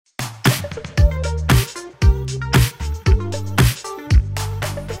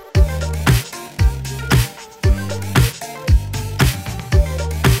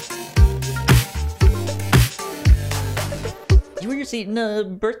just eating a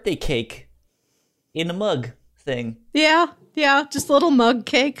birthday cake in a mug thing. Yeah, just a little mug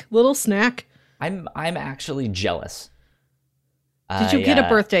cake, little snack. I'm actually jealous. Did you get a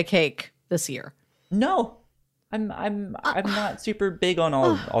birthday cake this year? No. I'm not super big on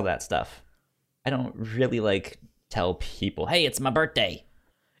all that stuff. I don't really tell people, "Hey, it's my birthday."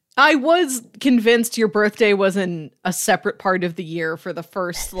 I was convinced your birthday was in a separate part of the year for the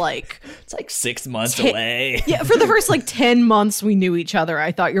first It's 6 months away. Yeah, for the first 10 months we knew each other.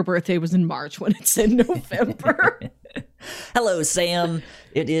 I thought your birthday was in March when it's in November. Hello, Sam.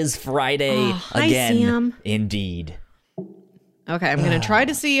 It is Friday again. Hi, Sam. Indeed. Okay, I'm going to try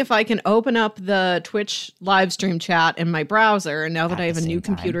to see if I can open up the Twitch live stream chat in my browser now that I have a new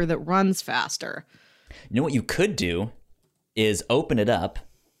computer that runs faster. You know what you could do is open it up,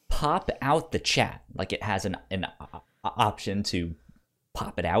 pop out the chat, it has an option to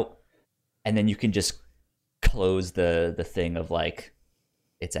pop it out, and then you can just close the thing of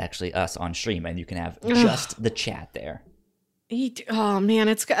it's actually us on stream, and you can have just the chat there. Oh man,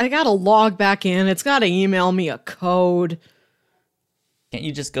 I gotta log back in. It's gotta email me a code. Can't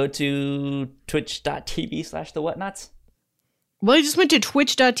you just go to twitch.tv/thewhatnots? Well, I just went to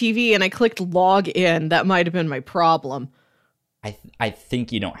twitch.tv and I clicked log in. That might have been my problem. I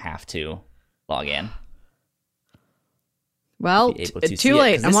think you don't have to log in. Well, too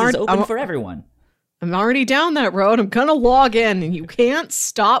late. This is open for everyone. I'm already down that road. I'm gonna log in, and you can't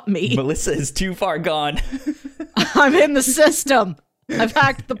stop me. Melissa is too far gone. I'm in the system. I've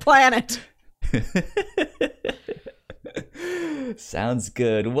hacked the planet. Sounds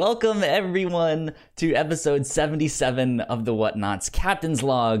good. Welcome, everyone, to episode 77 of the Whatnots Captain's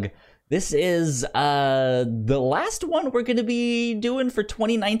Log. This is the last one we're going to be doing for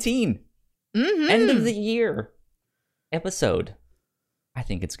 2019. Mm-hmm. End of the year episode. I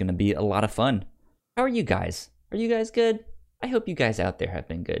think it's going to be a lot of fun. How are you guys? Are you guys good? I hope you guys out there have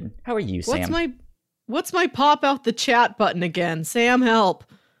been good. How are you, Sam? What's my pop out the chat button again? Sam, help.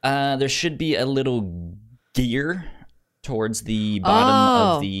 There should be a little gear towards the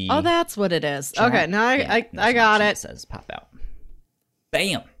bottom of the... Oh, that's what it is. chat. Okay, now I got it. It says pop out.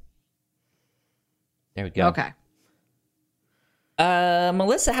 Bam. There we go. Okay.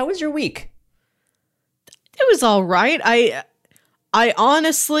 Melissa, how was your week? It was all right. I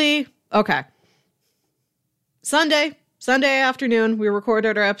honestly... Okay. Sunday afternoon, we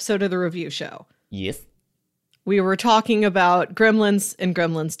recorded our episode of the review show. Yes. We were talking about Gremlins and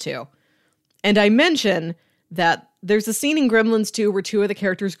Gremlins 2. And I mentioned that there's a scene in Gremlins 2 where two of the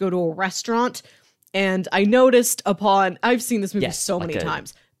characters go to a restaurant. And I noticed I've seen this movie so many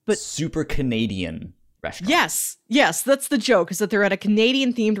times. But super Canadian restaurant. Yes, that's the joke, is that they're at a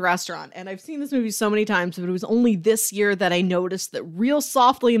Canadian-themed restaurant. And I've seen this movie so many times, but it was only this year that I noticed that real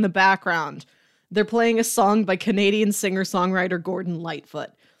softly in the background, they're playing a song by Canadian singer-songwriter Gordon Lightfoot,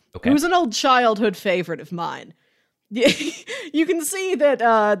 who's an old childhood favorite of mine. You can see that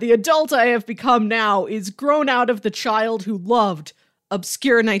the adult I have become now is grown out of the child who loved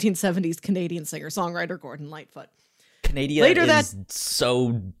obscure 1970s Canadian singer-songwriter Gordon Lightfoot. Canada is so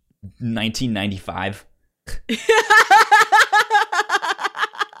 1995.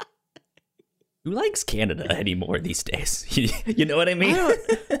 Who likes Canada anymore these days? You know what I mean? I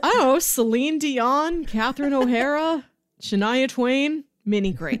don't know. Celine Dion, Catherine O'Hara, Shania Twain,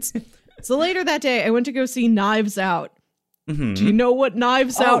 mini greats. So later that day, I went to go see Knives Out. Mm-hmm. Do you know what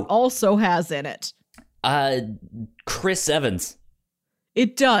Knives Out also has in it? Chris Evans.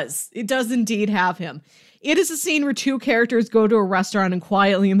 It does. It does indeed have him. It is a scene where two characters go to a restaurant and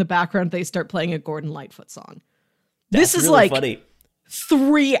quietly in the background, they start playing a Gordon Lightfoot song. This is really funny.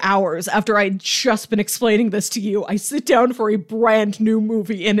 3 hours after I'd just been explaining this to you, I sit down for a brand new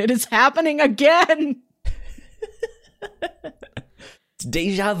movie and it is happening again. It's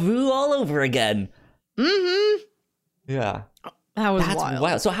deja vu all over again. Mm-hmm. Yeah. That's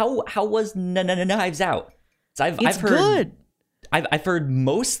wild. So how was Knives Out? So I've heard good. I've heard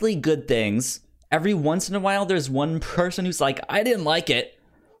mostly good things. Every once in a while, there's one person who's like, I didn't like it.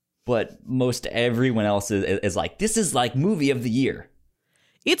 But most everyone else is like, this is like movie of the year.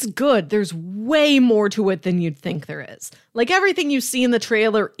 It's good. There's way more to it than you'd think there is. Like, everything you see in the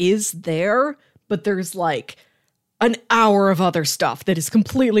trailer is there, but there's like an hour of other stuff that is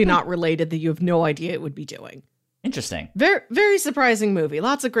completely not related that you have no idea it would be doing. Interesting. Very, very surprising movie.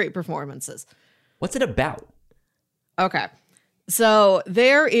 Lots of great performances. What's it about? Okay. So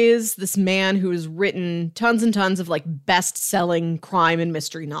there is this man who has written tons and tons of like best-selling crime and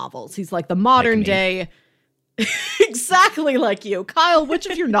mystery novels. He's like the modern day... Exactly like you. Kyle, which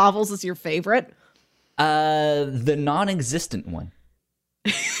of your novels is your favorite? The non-existent one.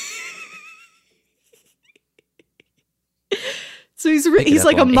 So he's Pick it up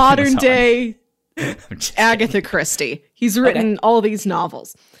like a on modern Amazon. day I'm just Agatha Christie. He's written all these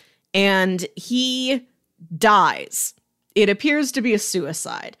novels. And he dies. It appears to be a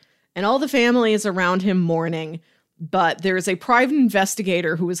suicide. And all the family is around him mourning. But there is a private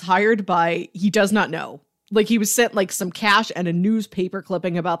investigator who was hired by, he does not know. Like, he was sent like some cash and a newspaper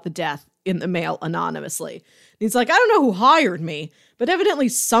clipping about the death in the mail anonymously. And he's like, I don't know who hired me, but evidently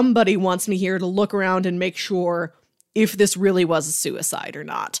somebody wants me here to look around and make sure if this really was a suicide or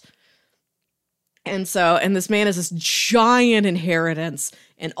not. And this man has this giant inheritance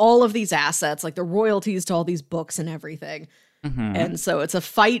and all of these assets, like the royalties to all these books and everything. Mhm. And so it's a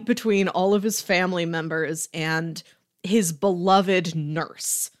fight between all of his family members and his beloved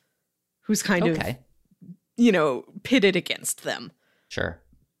nurse, who's kind of, pitted against them. Sure.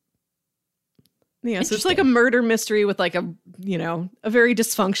 Yeah, so it's like a murder mystery with like a very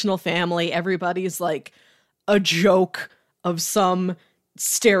dysfunctional family. Everybody's like a joke of some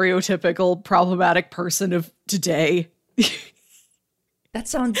stereotypical problematic person of today. That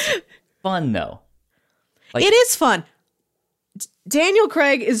sounds fun, though. Like, it is fun. Daniel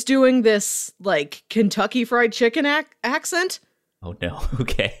Craig is doing this like Kentucky Fried Chicken accent. oh no.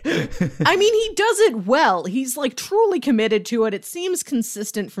 Okay. I mean, he does it well. He's like truly committed to it. It seems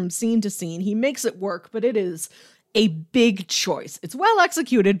consistent from scene to scene. He makes it work, but it is a big choice. It's well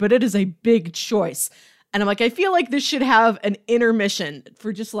executed, but it is a big choice. And I'm like, I feel like this should have an intermission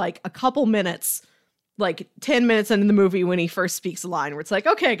for just like a couple minutes, like 10 minutes into the movie when he first speaks a line where it's like,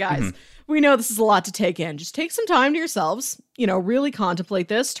 okay, guys, we know this is a lot to take in. Just take some time to yourselves, really contemplate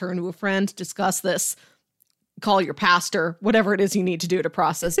this, turn to a friend, discuss this, call your pastor, whatever it is you need to do to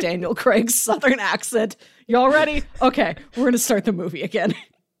process Daniel Craig's Southern accent. Y'all ready? Okay, we're going to start the movie again.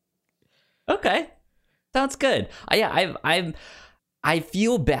 Okay. Sounds good. I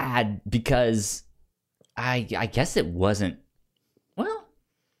feel bad because I guess it wasn't, well,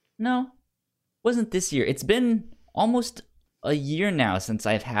 no, wasn't this year. It's been almost a year now since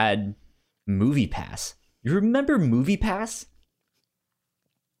I've had Movie Pass. You remember Movie Pass?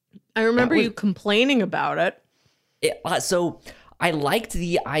 I remember you complaining about it. So I liked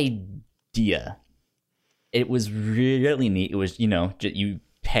the idea. It was really neat. It was, you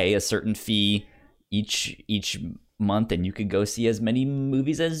pay a certain fee each month and you could go see as many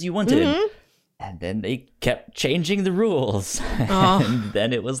movies as you wanted. Mm-hmm. And then they kept changing the rules. Oh. And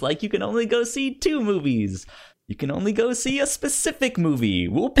then it was like, you can only go see 2 movies. You can only go see a specific movie.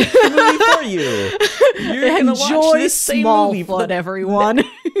 We'll pick the movie for you. You're going to watch this same movie. Smallfoot, everyone.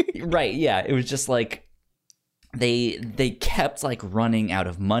 Right, yeah. It was just like, they kept like running out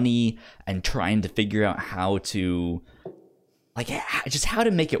of money and trying to figure out how to, like, just how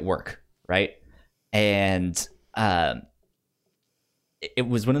to make it work, right? And, it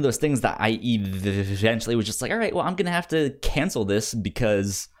was one of those things that I eventually was just like, all right, well, I'm going to have to cancel this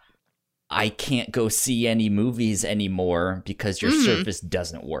because I can't go see any movies anymore because your service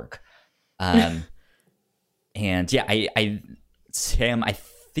doesn't work. And yeah, Sam, I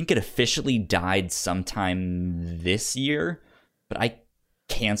think it officially died sometime this year, but I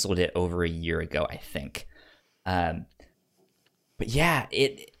canceled it over a year ago, I think. But yeah,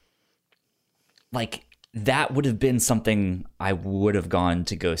 that would have been something I would have gone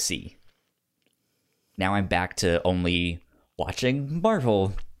to go see. Now I'm back to only watching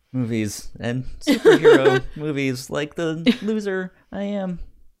Marvel movies and superhero movies like the loser I am.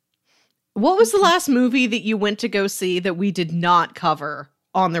 What was the last movie that you went to go see that we did not cover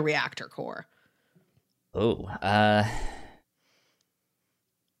on the Reactor Core? Oh, I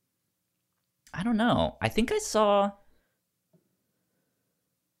don't know. I think I saw...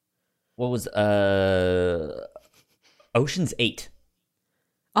 What was Ocean's 8?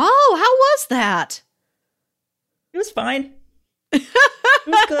 Oh, how was that? It was fine. It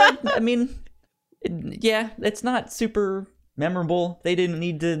was good. I mean, it's not super memorable. They didn't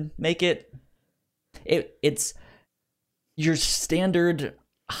need to make it. It's your standard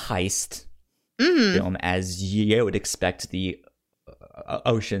heist film, as you would expect the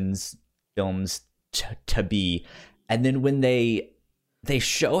Ocean's films to be. And then when they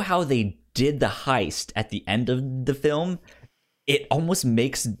show how they did the heist at the end of the film, it almost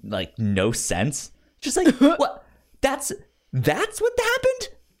makes like no sense. Just like, what? That's what happened?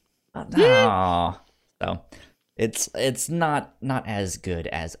 Oh. So it's not as good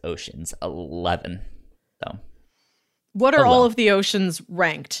as Ocean's 11. So what are all of the Oceans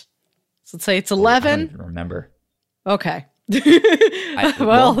ranked? So let's say it's 11. I don't even remember. Okay.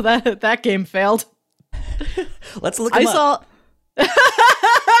 That game failed. Let's look them up.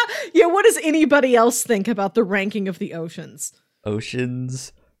 Yeah, what does anybody else think about the ranking of the Oceans?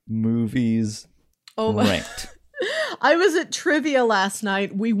 Oceans movies ranked. I was at trivia last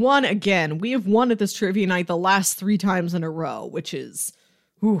night. We won again. We have won at this trivia night the last 3 times in a row, which is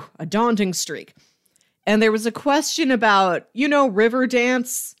a daunting streak. And there was a question about,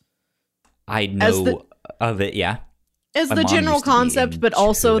 Riverdance. I know of it, yeah. As My the mom general used to be concept, but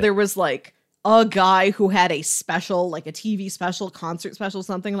also into it. there was like a guy who had a special, like a TV special, concert special,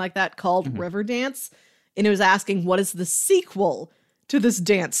 something like that called Riverdance. And it was asking, what is the sequel to this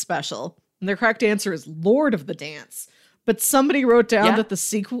dance special? And the correct answer is Lord of the Dance. But somebody wrote down that the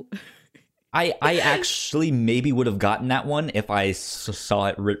sequel... I actually maybe would have gotten that one if I saw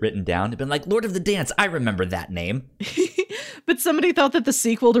it written down. It'd been like, Lord of the Dance, I remember that name. But somebody thought that the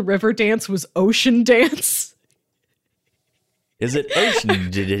sequel to Riverdance was Ocean Dance. Is it Ocean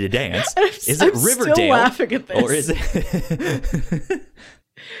Dance? Is it I'm Riverdale? still laughing at this. Or is it...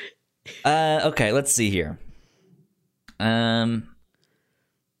 okay, let's see here.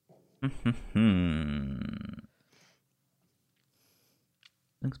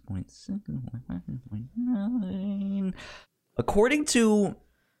 6.6.9. According to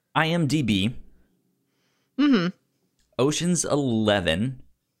IMDb, Ocean's 11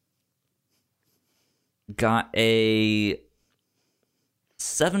 got a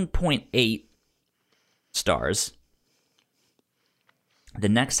 7.8 stars. The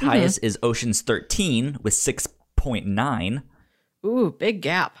next highest is Ocean's 13 with 6.9. Ooh, big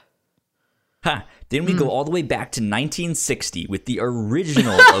gap. Ha! Then we go all the way back to 1960 with the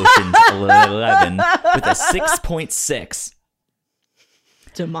original Ocean's 11 with a 6.6.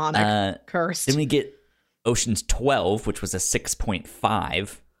 Demonic. Cursed. Then we get Ocean's 12, which was a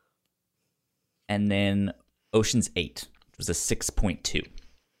 6.5. And then Ocean's 8, which was a 6.2.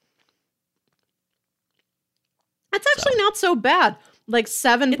 That's actually not so bad. Like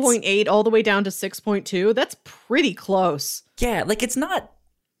 7.8 all the way down to 6.2. That's pretty close. Yeah, like it's not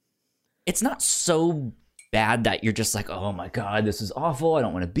so bad that you're just like, oh my God, this is awful. I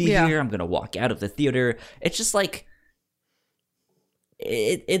don't want to be here. I'm going to walk out of the theater. It's just like,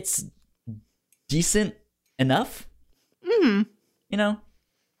 it's decent enough. Mm-hmm. You know?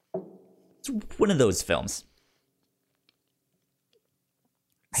 It's one of those films.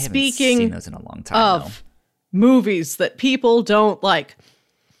 I haven't seen those in a long time, though. Movies that people don't like.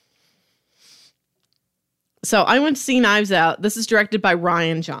 So I went to see Knives Out. This is directed by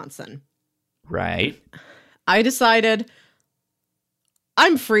Rian Johnson. Right. I decided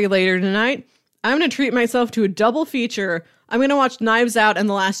I'm free later tonight. I'm going to treat myself to a double feature. I'm going to watch Knives Out and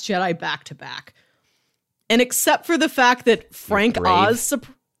The Last Jedi back to back. And except for the fact that Frank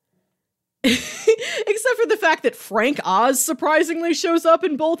Oz surprisingly shows up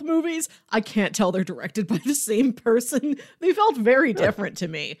in both movies, I can't tell they're directed by the same person. They felt very different to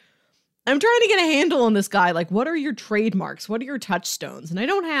me. I'm trying to get a handle on this guy. Like, what are your trademarks? What are your touchstones? And I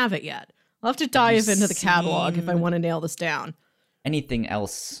don't have it yet. I'll have to dive into the catalog if I want to nail this down. Anything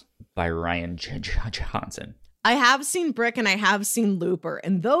else by Rian Johnson? I have seen Brick and I have seen Looper,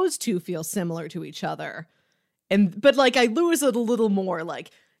 and those two feel similar to each other. But like, I lose it a little more.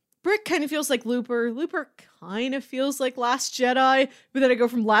 Like, Brick kind of feels like Looper. Looper kind of feels like Last Jedi. But then I go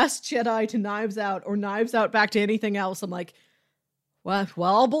from Last Jedi to Knives Out, or Knives Out back to anything else. I'm like, well,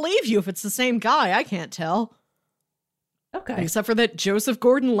 I'll believe you if it's the same guy. I can't tell. Okay. Except for that Joseph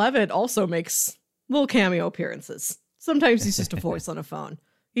Gordon-Levitt also makes little cameo appearances. Sometimes he's just a voice on a phone.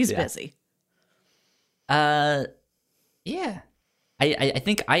 He's busy. Yeah. I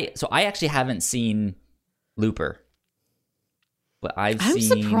think I actually haven't seen Looper. But I'm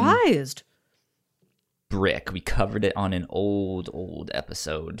seen surprised. Brick. We covered it on an old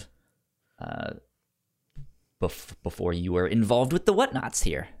episode. Before you were involved with the Whatnots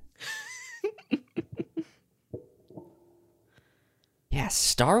here. Yeah,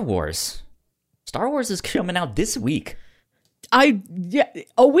 Star Wars. Star Wars is coming out this week. A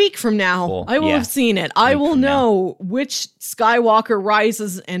week from now, well, I will have seen it. I will know which Skywalker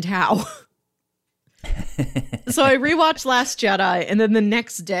rises and how. So I rewatched Last Jedi, and then the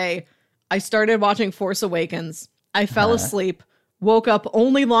next day, I started watching Force Awakens. I fell asleep, woke up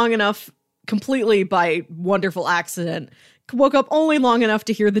only long enough, completely by wonderful accident, woke up only long enough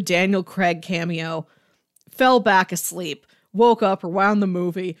to hear the Daniel Craig cameo, fell back asleep, woke up, rewound the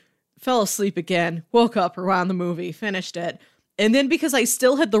movie, fell asleep again, woke up, rewound the movie, finished it. And then because I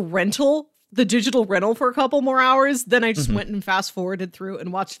still had the digital rental for a couple more hours, then I just went and fast forwarded through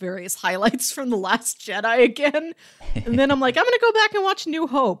and watched various highlights from The Last Jedi again. And then I'm like, I'm going to go back and watch New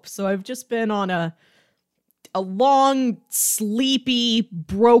Hope. So I've just been on a long, sleepy,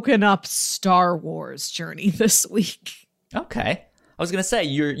 broken up Star Wars journey this week. Okay. I was going to say,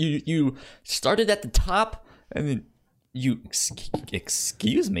 you started at the top and then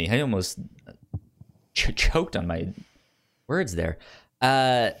excuse me, I almost choked on my words there.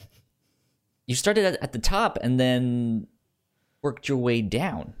 You started at the top and then worked your way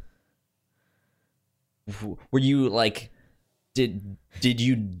down. Were you like, did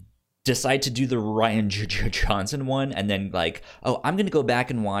you decide to do the Rian Johnson one and then like, oh, I'm gonna go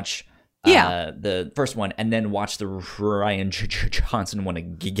back and watch the first one and then watch the Rian Johnson one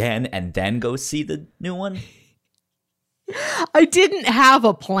again and then go see the new one? I didn't have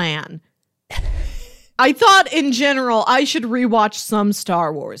a plan. I thought in general I should rewatch some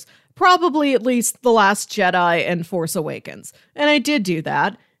Star Wars, probably at least The Last Jedi and Force Awakens, and I did do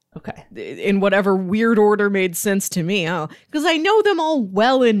that. Okay. In whatever weird order made sense to me. Because I know them all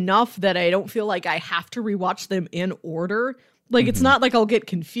well enough that I don't feel like I have to rewatch them in order. Like, it's not like I'll get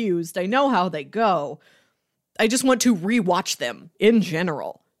confused. I know how they go. I just want to rewatch them in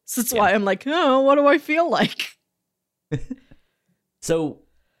general. So that's why I'm like, oh, what do I feel like? So,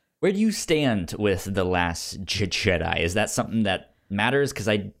 where do you stand with The Last Jedi? Is that something that matters? Because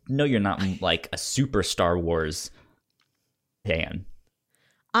I know you're not like a super Star Wars fan.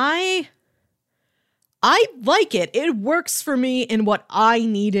 I like it. It works for me in what I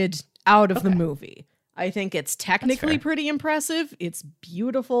needed out of the movie. I think it's technically pretty impressive. It's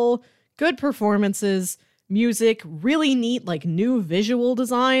beautiful, good performances, music, really neat, like new visual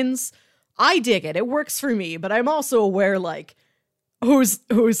designs. I dig it. It works for me, but I'm also aware, like, who's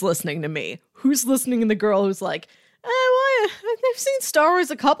listening to me? Who's listening to the girl who's like, I've seen Star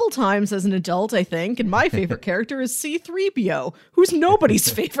Wars a couple times as an adult, I think, and my favorite character is C-3PO, who's nobody's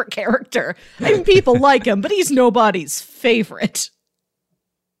favorite character. I mean, people like him, but he's nobody's favorite.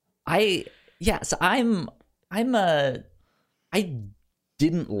 I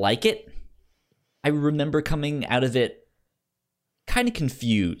didn't like it. I remember coming out of it kind of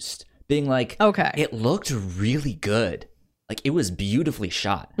confused, being like, okay, it looked really good. Like, it was beautifully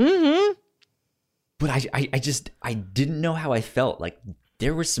shot. Mm-hmm. But I didn't know how I felt. Like,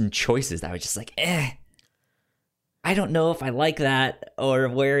 there were some choices that I was just like, I don't know if I like that or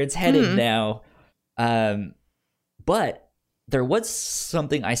where it's headed now. But there was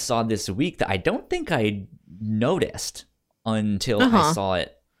something I saw this week that I don't think I noticed until I saw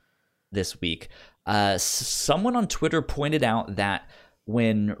it this week. Someone on Twitter pointed out that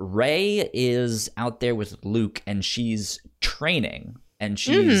when Rey is out there with Luke and she's training, and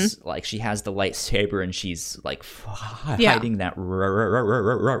she's like, she has the lightsaber and she's like hiding that rock.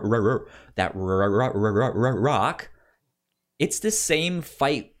 It's the same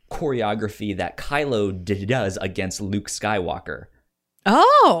fight choreography that Kylo does against Luke Skywalker.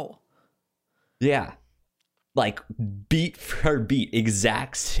 Oh. Yeah. Like, beat for beat,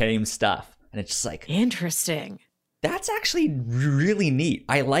 exact same stuff. And it's just like, interesting. That's actually really neat.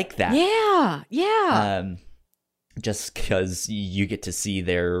 I like that. Yeah. Just because you get to see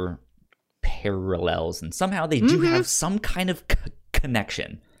their parallels, and somehow they do have some kind of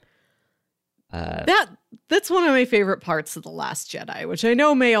connection. That's one of my favorite parts of The Last Jedi, which I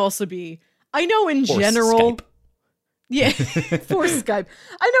know may also be, I know in Force general, Skype. Yeah, Force Skype.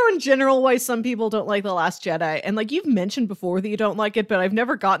 I know in general why some people don't like The Last Jedi, and like you've mentioned before that you don't like it, but I've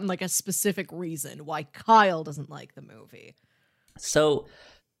never gotten like a specific reason why Kyle doesn't like the movie. So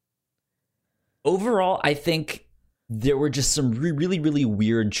overall, I think there were just some really, really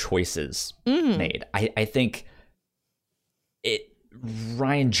weird choices made. I think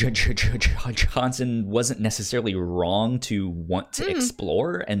Rian Johnson wasn't necessarily wrong to want to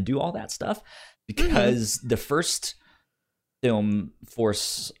explore and do all that stuff, because the first film,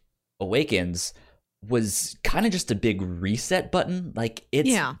 Force Awakens, was kind of just a big reset button. Like,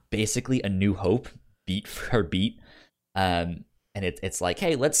 it's basically A New Hope, beat for beat. And it's like,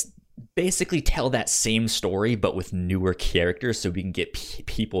 hey, let's basically tell that same story but with newer characters so we can get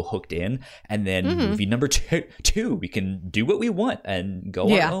people hooked in, and then movie number two we can do what we want and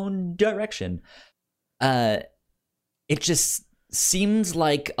go our own direction. It just seems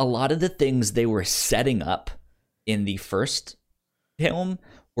like a lot of the things they were setting up in the first film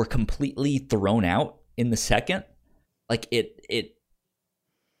were completely thrown out in the second. Like, he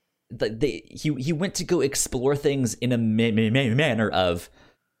went to go explore things in a manner of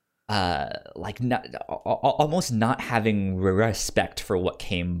like, not almost not having respect for what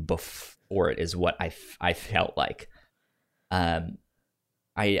came before it, is what I felt like. I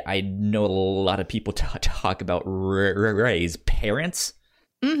know a lot of people talk about Rey's parents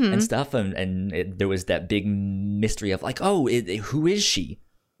and stuff, and there was that big mystery of like, oh, who is she?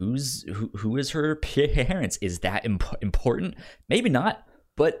 Who is her parents? Is that important? Maybe not,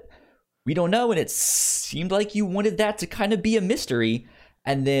 but we don't know. And it seemed like you wanted that to kind of be a mystery.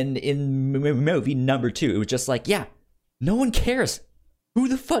 And then in movie number 2, it was just like, yeah, no one cares. who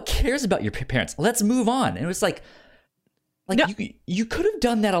the fuck cares about your parents? Let's move on. And it was like No. you could have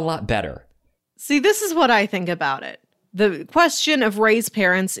done that a lot better. See, this is what I think about it. The question of Rey's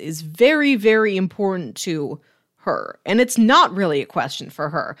parents is very, very important to her. And it's not really a question for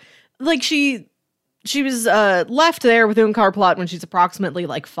her. Like, she was left there with Unkar Plutt when she's approximately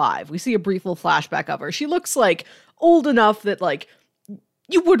like 5. We see a brief little flashback of her. She looks like old enough that like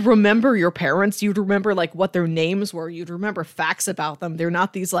you would remember your parents. You'd remember like what their names were. You'd remember facts about them. They're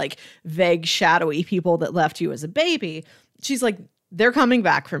not these like vague, shadowy people that left you as a baby. She's like, they're coming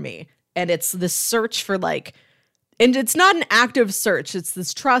back for me. And it's this search for like, and it's not an active search. It's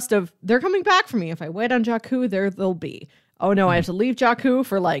this trust of they're coming back for me. If I wait on Jakku, there they'll be. Oh no, I have to leave Jakku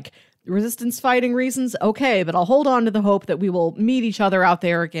for like resistance fighting reasons. Okay, but I'll hold on to the hope that we will meet each other out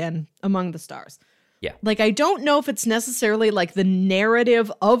there again among the stars. Yeah. Like, I don't know if it's necessarily like the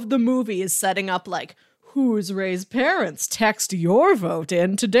narrative of the movie is setting up like, who's Rey's parents? Text your vote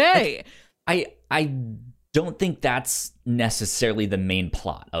in today. I don't think that's necessarily the main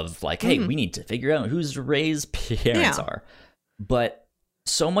plot of like, hey, we need to figure out who's Rey's parents are. But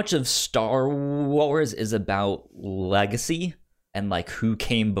so much of Star Wars is about legacy and like who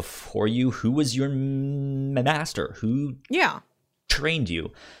came before you, who was your master, who trained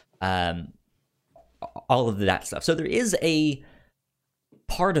you, all of that stuff. So there is a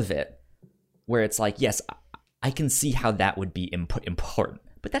part of it where it's like, yes, I can see how that would be important.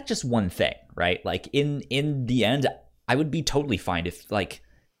 But that's just one thing, right? Like in the end, I would be totally fine if like,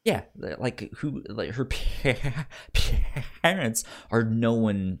 yeah, like who like her parents are no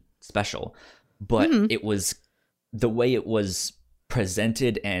one special, but it was the way it was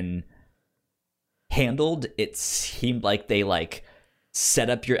presented and handled. It seemed like they like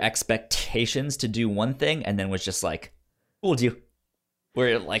set up your expectations to do one thing and then was just like, fooled you.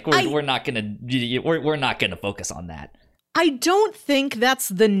 We're not gonna focus on that. I don't think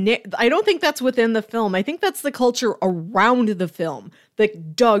that's I don't think that's within the film. I think that's the culture around the film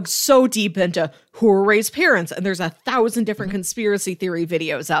that dug so deep into who are Rey's parents. And there's 1,000 different conspiracy theory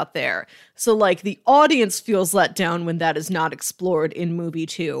videos out there. So like the audience feels let down when that is not explored in movie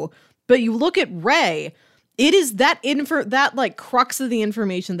 2. But you look at Rey, it is that like crux of the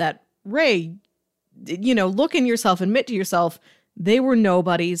information that Rey, you know, look in yourself, admit to yourself, they were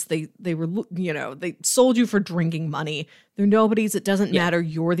nobodies. They were, you know, they sold you for drinking money. They're nobodies. It doesn't matter.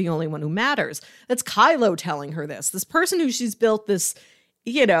 You're the only one who matters. That's Kylo telling her this. This person who she's built this,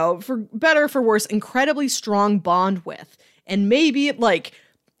 you know, for better or for worse, incredibly strong bond with. And maybe it like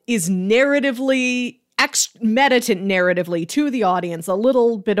is narratively, meditant narratively to the audience, a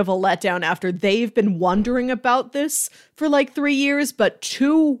little bit of a letdown after they've been wondering about this for like 3 years. But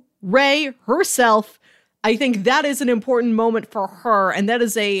to Rey herself, I think that is an important moment for her. And that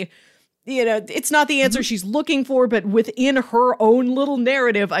is a, you know, it's not the answer she's looking for, but within her own little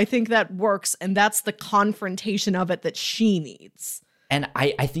narrative, I think that works. And that's the confrontation of it that she needs. And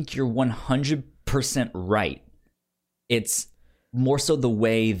I think you're 100% right. It's more so the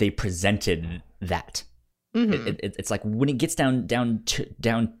way they presented that. It's like when it gets down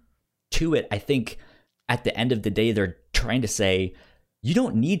to it, I think at the end of the day, they're trying to say, you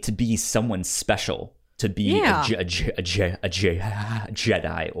don't need to be someone special to be a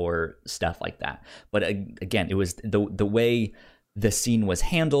Jedi or stuff like that. But again, it was the way the scene was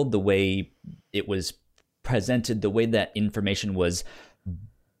handled, the way it was presented, the way that information was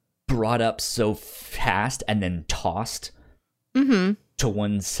brought up so fast and then tossed to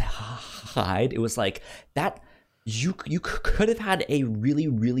one side. It was like that. You could have had a really,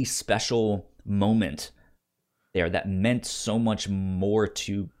 really special moment there that meant so much more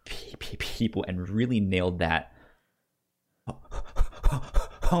to people and really nailed that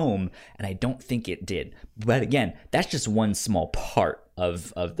home, and I don't think it did. But again, that's just one small part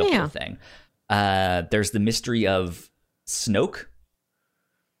of the whole thing. There's the mystery of Snoke.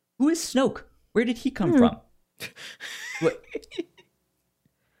 Who is Snoke? Where did he come from? What?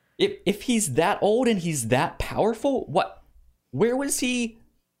 If he's that old and he's that powerful, where was he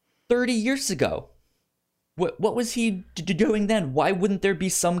 30 years ago? What was he doing then? Why wouldn't there be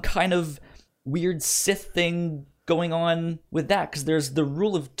some kind of weird Sith thing going on with that? Because there's the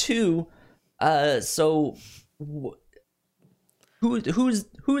rule of 2. So who's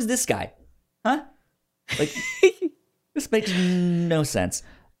this guy? Huh? Like this makes no sense.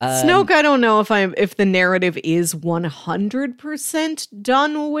 Snoke, I don't know if the narrative is 100%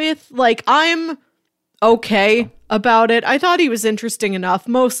 done with. Like, I'm okay about it. I thought he was interesting enough.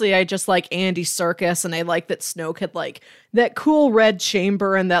 Mostly I just like Andy Serkis, and I like that Snoke had like that cool red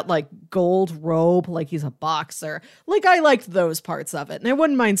chamber and that like gold robe, like he's a boxer. Like, I liked those parts of it, and I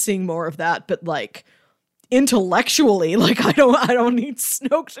wouldn't mind seeing more of that, but like intellectually. Like, I don't need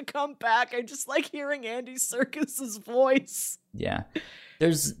Snoke to come back. I just like hearing Andy Serkis's voice. Yeah.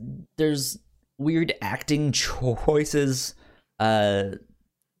 There's weird acting choices.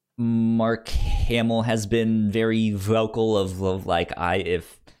 Mark Hamill has been very vocal of like, I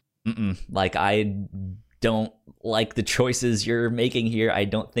don't like the choices you're making here. I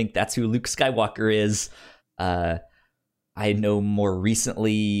don't think that's who Luke Skywalker is. I know more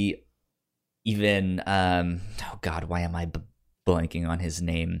recently, even oh god, why am I blanking on his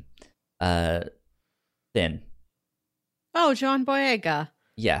name? Finn. Oh, John Boyega.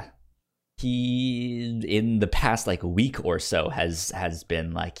 Yeah. He, in the past like week or so, has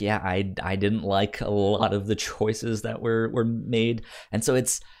been like, yeah, I didn't like a lot of the choices that were made. And so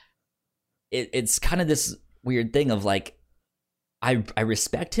it's kind of this weird thing of like, I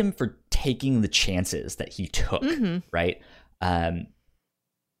respect him for taking the chances that he took, right?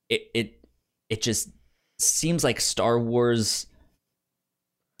 It just seems like Star Wars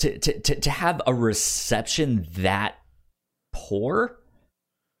to have a reception that poor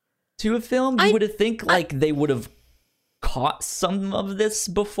to a film, you would have think like they would have caught some of this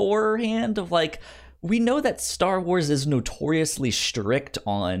beforehand of like, we know that Star Wars is notoriously strict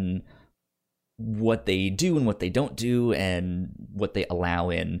on what they do and what they don't do and what they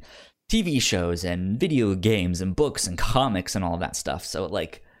allow in TV shows and video games and books and comics and all that stuff. So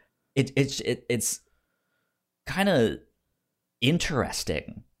like it's kind of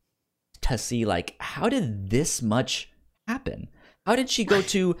interesting to see like, how did this much happen? How did she go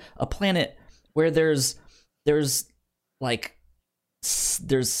to a planet where there's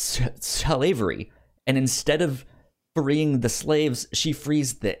slavery, and instead of freeing the slaves, she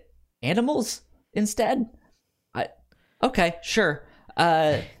frees the animals instead? Okay, sure.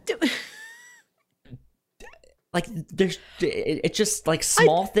 Like there's it's just like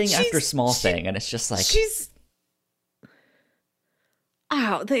small thing after small thing, and it's just like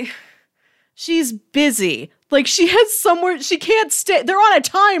she's busy. Like, she has somewhere, she can't stay. They're on a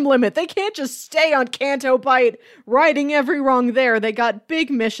time limit. They can't just stay on Canto Bight, righting every wrong there. They got big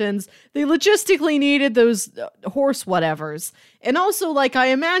missions. They logistically needed those horse whatevers. And also, like, I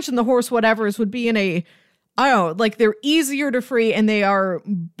imagine the horse whatevers would be in a, I don't know, like, they're easier to free and they are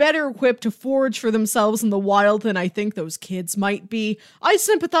better equipped to forage for themselves in the wild than I think those kids might be. I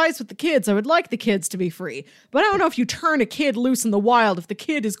sympathize with the kids. I would like the kids to be free. But I don't know if you turn a kid loose in the wild, if the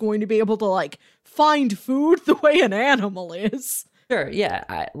kid is going to be able to, like, find food the way an animal is. Sure,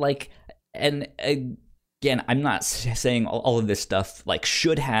 yeah. And again, I'm not saying all of this stuff like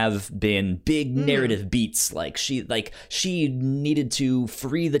should have been big narrative beats. Like she needed to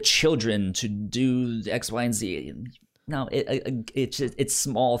free the children to do X, Y, and Z. No, it's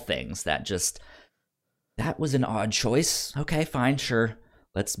small things that was an odd choice. Okay, fine, sure.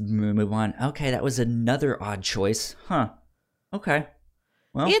 Let's move on. Okay, that was another odd choice. Huh. Okay.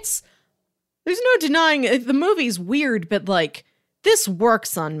 Well, there's no denying the movie's weird, but like, this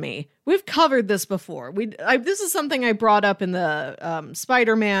works on me. We've covered this before. This is something I brought up in the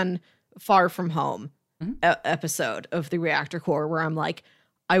Spider-Man Far From Home episode of the Reactor Core, where I'm like,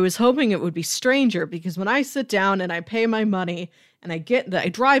 I was hoping it would be Stranger, because when I sit down and I pay my money and I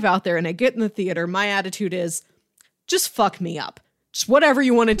drive out there and I get in the theater, my attitude is, just fuck me up. Just whatever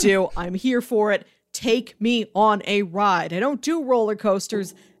you want to do, I'm here for it. Take me on a ride. I don't do roller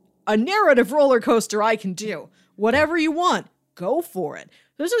coasters. A narrative roller coaster I can do. Whatever you want, go for it.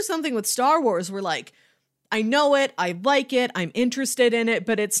 There's just something with Star Wars where, like, I know it, I like it, I'm interested in it,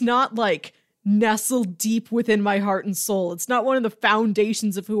 but it's not, like, nestled deep within my heart and soul. It's not one of the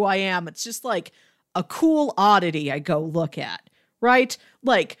foundations of who I am. It's just, like, a cool oddity I go look at, right?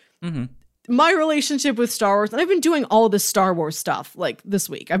 Like, my relationship with Star Wars, and I've been doing all this Star Wars stuff, like, this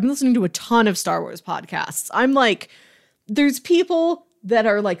week. I've been listening to a ton of Star Wars podcasts. I'm like, there's people that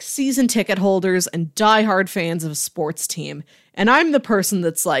are like season ticket holders and diehard fans of a sports team. And I'm the person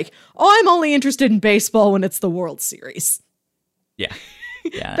that's like, oh, I'm only interested in baseball when it's the World Series. Yeah.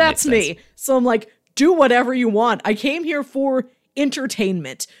 Yeah. That's me. So I'm like, do whatever you want. I came here for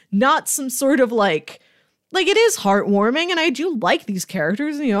entertainment, not some sort of like it is heartwarming and I do like these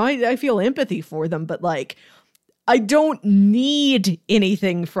characters. You know, I feel empathy for them, but like, I don't need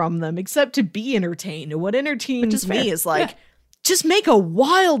anything from them except to be entertained. And what entertains me is like, just make a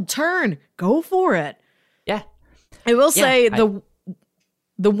wild turn. Go for it. Yeah. I will say the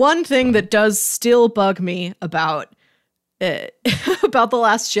one thing that does still bug me about about The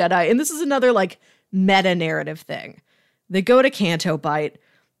Last Jedi, and this is another like meta narrative thing. They go to Canto Bight.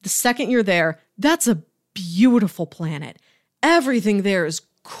 The second you're there, that's a beautiful planet. Everything there is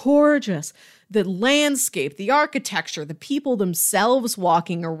gorgeous. the landscape, the architecture, the people themselves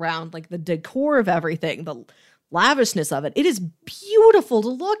walking around, like the decor of everything, the lavishness of it. It is beautiful to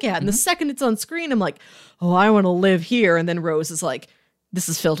look at. And the second it's on screen, I'm like, oh, I want to live here. And then Rose is like, this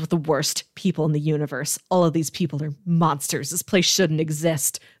is filled with the worst people in the universe. All of these people are monsters. This place shouldn't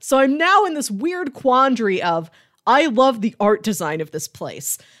exist. So I'm now in this weird quandary of, I love the art design of this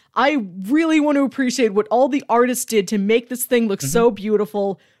place. I really want to appreciate what all the artists did to make this thing look so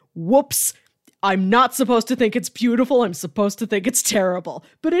beautiful. Whoops. I'm not supposed to think it's beautiful. I'm supposed to think it's terrible.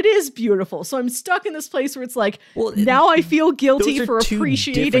 But it is beautiful. So I'm stuck in this place where it's like, now I feel guilty for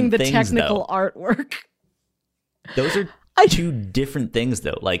appreciating the technical artwork. Those are two different things,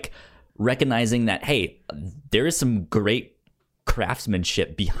 though. Like, recognizing that, hey, there is some great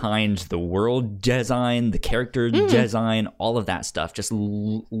craftsmanship behind the world design, the character design, all of that stuff. Just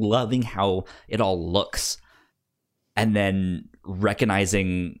loving how it all looks. And then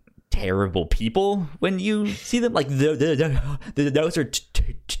recognizing terrible people when you see them. Like, those are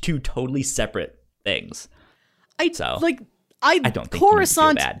two totally separate things. I don't think Coruscant, you need to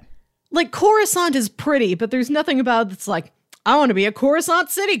feel bad. Like, Coruscant is pretty, but there's nothing about it that's like, I want to be a Coruscant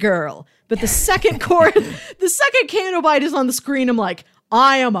City girl. But the second Canobite is on the screen, I'm like,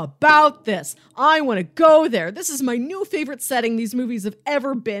 I am about this. I want to go there. This is my new favorite setting these movies have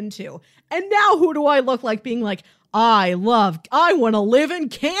ever been to. And now who do I look like being like, I want to live in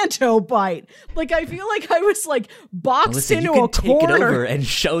Canto-Bite. Like, I feel like I was like boxed into a corner. Take it over and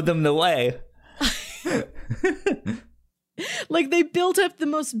show them the way. Like, they built up the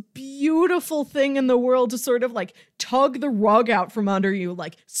most beautiful thing in the world to sort of like tug the rug out from under you.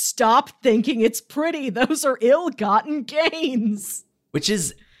 Like, stop thinking it's pretty. Those are ill-gotten gains. Which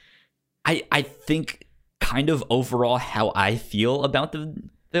is, I think, kind of overall how I feel about the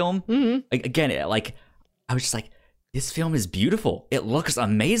film. Again, like, I was just like, this film is beautiful. It looks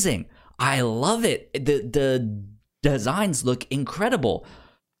amazing. I love it. The designs look incredible.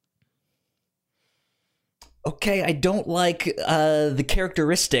 Okay, I don't like the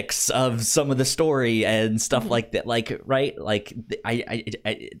characteristics of some of the story and stuff like that. Like, right? Like,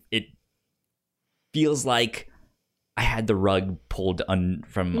 it feels like I had the rug pulled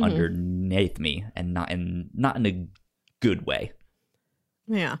from underneath me, and not in a good way.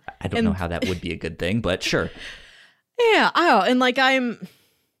 Yeah, I don't know how that would be a good thing, but sure. Yeah, and like I've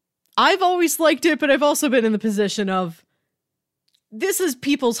always liked it, but I've also been in the position of, this is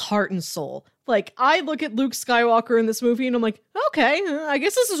people's heart and soul. Like, I look at Luke Skywalker in this movie and I'm like, okay, I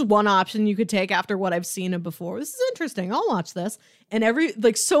guess this is one option you could take after what I've seen him before. This is interesting. I'll watch this. And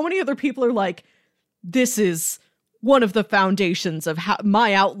so many other people are like, this is one of the foundations of how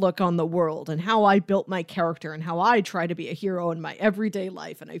my outlook on the world and how I built my character and how I try to be a hero in my everyday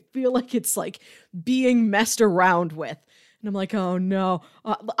life. And I feel like it's like being messed around with. And I'm like, oh no,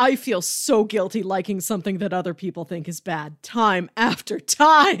 I feel so guilty liking something that other people think is bad time after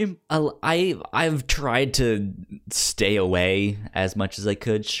time. I've tried to stay away as much as I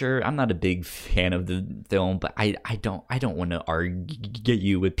could. Sure, I'm not a big fan of the film, but I don't want to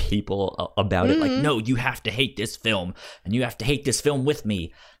argue with people about it. Like, no, you have to hate this film, and you have to hate this film with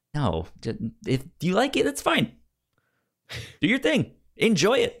me. No, if you like it, it's fine. Do your thing.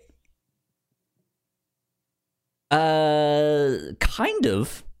 Enjoy it. Kind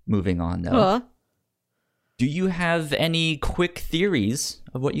of moving on though. Do you have any quick theories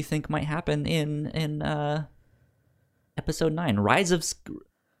of what you think might happen in episode 9, The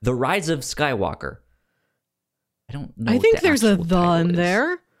Rise of Skywalker? I don't know. I think there's a "the" in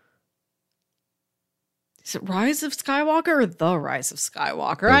there. Is it Rise of Skywalker or The Rise of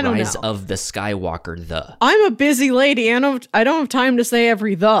Skywalker? I don't know. Rise of the Skywalker, the. I'm a busy lady, and I don't have time to say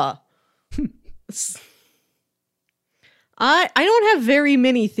every "the." I don't have very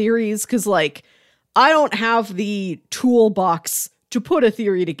many theories because, like, I don't have the toolbox to put a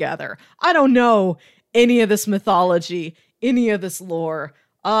theory together. I don't know any of this mythology, any of this lore.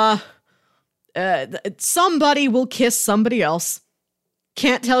 Somebody will kiss somebody else.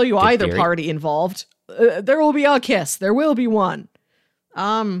 Can't tell you either party involved. There will be a kiss. There will be one.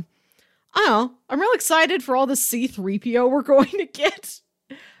 I don't know. I'm real excited for all the C-3PO we're going to get.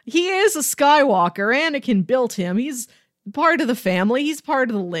 He is a Skywalker. Anakin built him. He's part of the family. He's part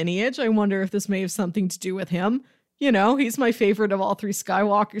of the lineage. I wonder if this may have something to do with him. You know, he's my favorite of all 3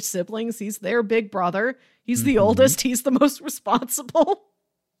 Skywalker siblings. He's their big brother. He's the oldest. He's the most responsible.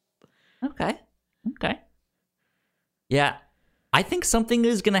 Okay. Yeah. I think something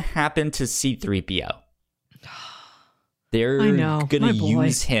is going to happen to C-3PO. They're going to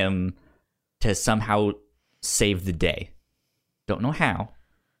use him to somehow save the day. Don't know how.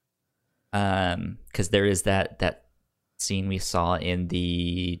 Because there is that scene we saw in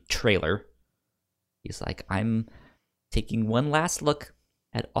the trailer He's like, I'm taking one last look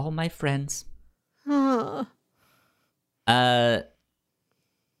at all my friends. Huh. Let's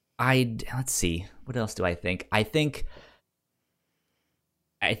see. What else do I think? I think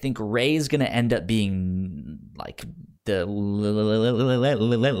Rey's gonna end up being like the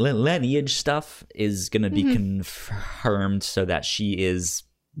lineage stuff is gonna be confirmed, so that she is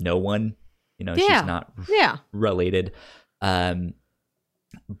no one. You know, she's not related.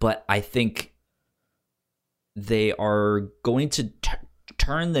 But I think they are going to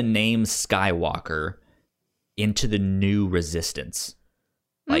turn the name Skywalker into the new Resistance.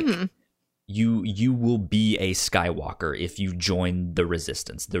 Like, you will be a Skywalker if you join the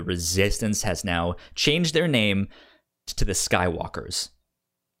Resistance. The Resistance has now changed their name to the Skywalkers.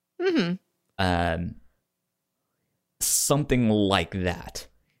 Something like that.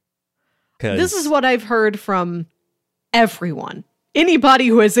 This is what I've heard from everyone. Anybody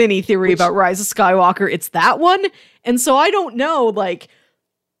who has any theory about Rise of Skywalker, it's that one. And so I don't know, like...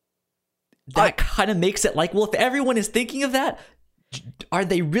 That kind of makes it like, well, if everyone is thinking of that, are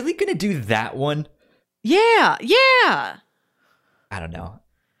they really going to do that one? Yeah. I don't know.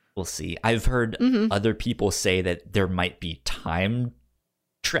 We'll see. I've heard other people say that there might be time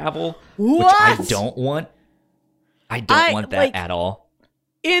travel, which I don't want. I don't want that at all.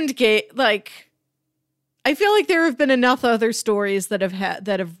 Endgame, like... I feel like there have been enough other stories that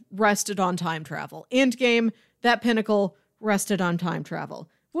have rested on time travel. Endgame, that pinnacle rested on time travel.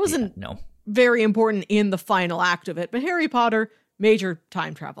 It wasn't very important in the final act of it, but Harry Potter, major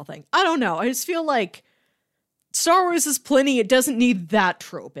time travel thing. I don't know. I just feel like Star Wars is plenty. It doesn't need that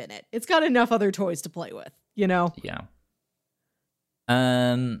trope in it. It's got enough other toys to play with, you know? Yeah.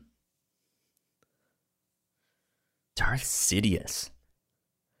 Darth Sidious.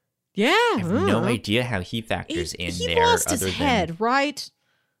 Yeah. I have no idea how he factors in there. He lost his head, right?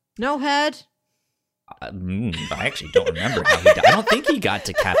 No head? I actually don't remember how he died. I don't think he got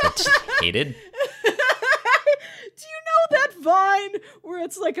decapitated. Do you know that Vine where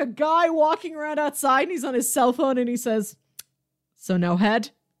it's like a guy walking around outside and he's on his cell phone and he says, "So no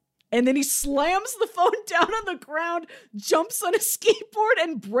head?" And then he slams the phone down on the ground, jumps on a skateboard,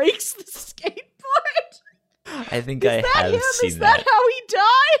 and breaks the skateboard? I think I have seen Is that how he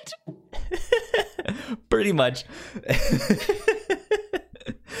died? Pretty much.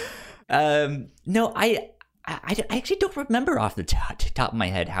 No, I actually don't remember off the top of my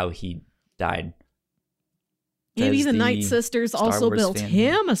head how he died. Maybe the Night Sisters also built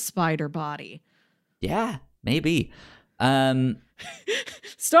him a spider body. Yeah, maybe.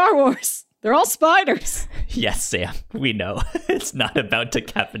 Star Wars. They're all spiders. Yes, Sam, we know. It's not about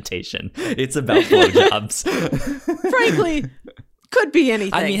decapitation. It's about blowjobs. Frankly, could be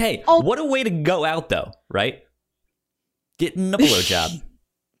anything. I mean, hey, what a way to go out, though, right? Getting a blowjob.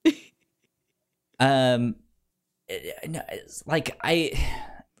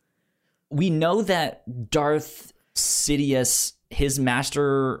 We know that Darth Sidious, his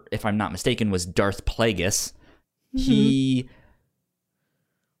master, if I'm not mistaken, was Darth Plagueis.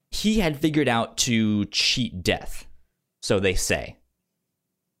 He had figured out to cheat death, so they say.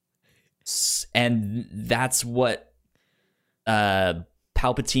 And that's what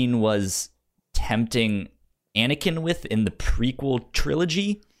Palpatine was tempting Anakin with in the prequel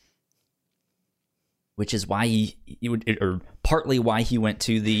trilogy, which is why partly why he went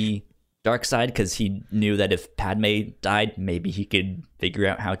to the dark side, because he knew that if Padme died, maybe he could figure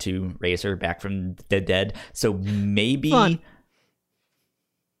out how to raise her back from the dead. So maybe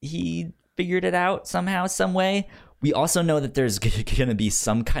he figured it out somehow, some way. We also know that there's going to be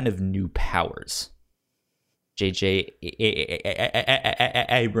some kind of new powers. J.J.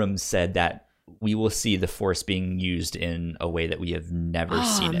 Abrams said that we will see the Force being used in a way that we have never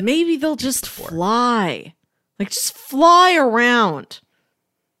seen it. Maybe they'll just fly. Like, just fly around.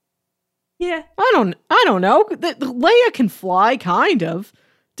 Yeah. I don't know. Leia can fly, kind of.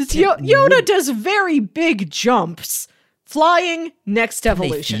 Yoda does very big jumps. Flying, next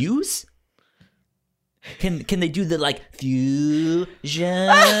evolution. Can they fuse? Can they do the, like, fusion?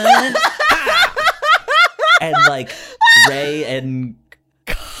 And, like, Rey and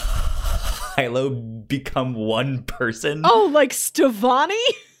Kylo become one person? Oh, like Stevani?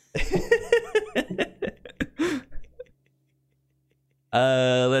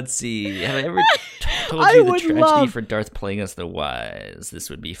 Let's see. Have I ever told you the tragedy for Darth Plagueis the Wise? This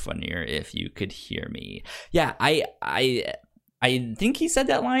would be funnier if you could hear me. Yeah, I think he said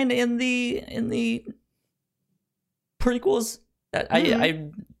that line in the prequels. That I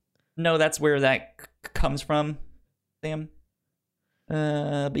know that's where that comes from, Sam.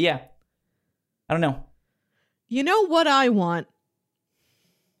 But yeah, I don't know. You know what I want?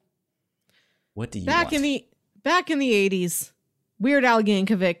 What do you Back want? in the 80s, Weird Al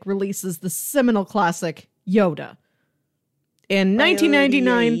Yankovic releases the seminal classic Yoda. In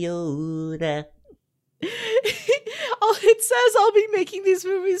 1999, Yoda. it says I'll be making these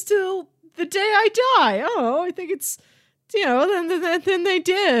movies till the day I die. Oh, I think it's, then they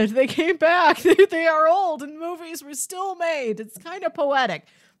did. They came back. They are old and movies were still made. It's kind of poetic.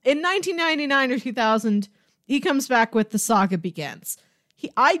 In 1999 or 2000, he comes back with The Saga Begins.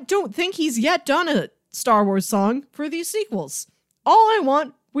 I don't think he's yet done a Star Wars song for these sequels. All I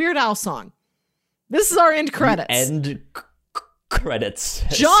want, Weird Al song. This is our end credits. Credits.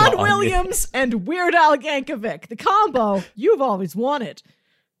 John song. Williams and Weird Al Yankovic. The combo you've always wanted.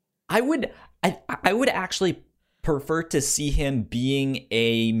 I would actually prefer to see him being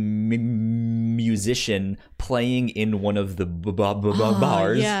a musician playing in one of the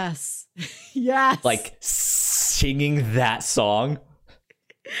bars. Yes. Yes. Like singing that song.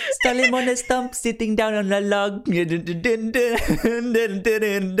 Stalin on a stump, sitting down on a log. And then they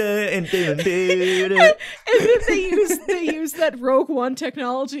use that Rogue One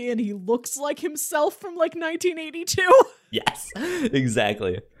technology and he looks like himself from like 1982. Yes,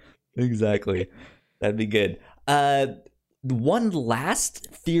 exactly. That'd be good. One last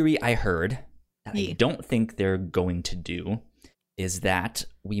theory I heard that I don't think they're going to do is that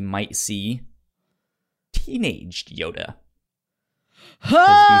we might see teenage Yoda.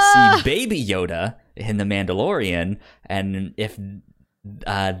 Because we see Baby Yoda in The Mandalorian, and if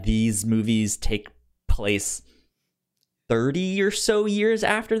these movies take place 30 or so years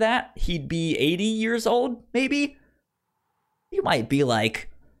after that, he'd be 80 years old, maybe? He might be like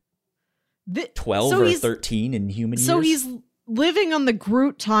 12 or 13 in human years. So he's living on the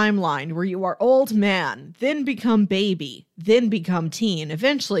Groot timeline where you are old man, then become baby, then become teen,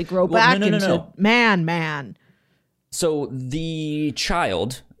 eventually grow back into man. So the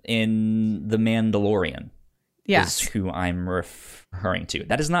child in The Mandalorian is who I'm referring to.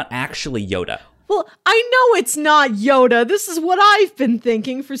 That is not actually Yoda. Well, I know it's not Yoda. This is what I've been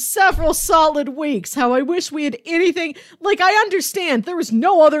thinking for several solid weeks. How I wish we had anything. Like, I understand there is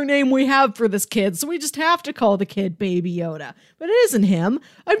no other name we have for this kid, so we just have to call the kid Baby Yoda. But it isn't him.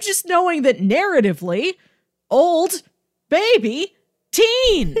 I'm just knowing that narratively, old, baby,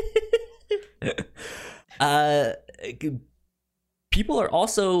 teen. People are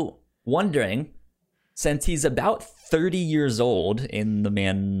also wondering, since he's about 30 years old in The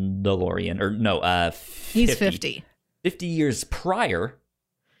Mandalorian, or no, 50, he's 50. 50 years prior.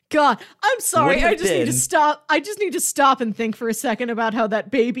 God, I'm sorry. I just been... need to stop. I just need to stop and think for a second about how that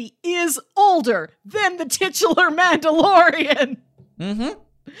baby is older than the titular Mandalorian. Mm-hmm.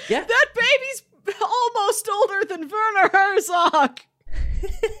 Yeah. That baby's almost older than Werner Herzog.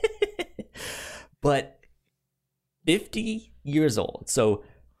 But 50 years old. So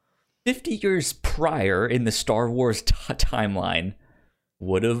 50 years prior in the Star Wars timeline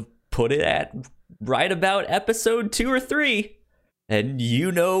would have put it at right about episode 2 or 3. And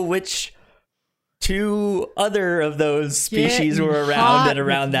you know which two other of those species were around at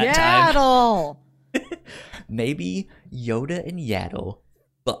around that Yaddle. time. Maybe Yoda and Yaddle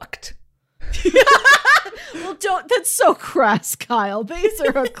fucked. Well, that's so crass, Kyle. These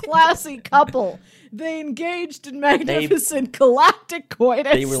are a classy couple. They engaged in magnificent galactic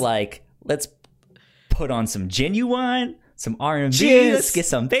coitus. They were like, let's put on some Genuine, some R&B, Jizz. let's get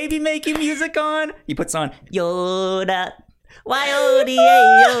some baby making music on. He puts on Yoda,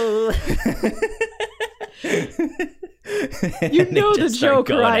 Y-O-D-A-O. You know the joke,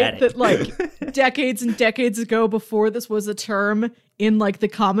 right? That like decades and decades ago, before this was a term in like the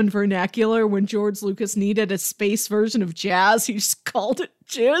common vernacular, when George Lucas needed a space version of jazz, he just called it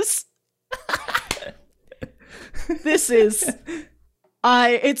jizz. This is,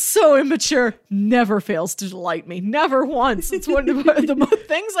 it's so immature, never fails to delight me. Never once. It's one of the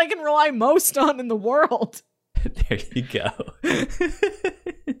things I can rely most on in the world. There you go.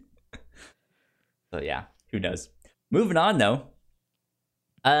 So yeah, who knows? Moving on though.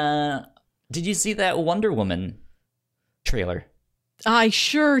 Did you see that Wonder Woman trailer? I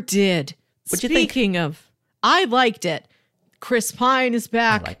sure did. What'd you think? Speaking of, I liked it. Chris Pine is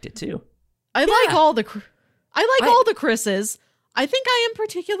back. I liked it too. I like all the Chris's. I think I am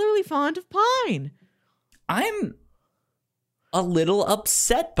particularly fond of Pine. I'm a little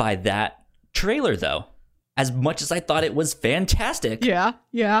upset by that trailer though. As much as I thought it was fantastic. Yeah.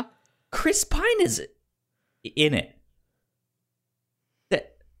 Chris Pine is in it.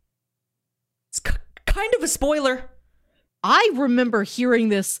 It's kind of a spoiler. I remember hearing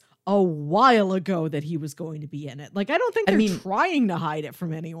this a while ago that he was going to be in it. Like, I don't think they're trying to hide it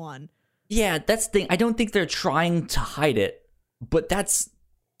from anyone. Yeah, that's the thing. I don't think they're trying to hide it, but that's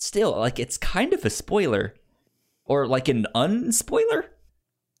still, like, it's kind of a spoiler. Or, like, an unspoiler?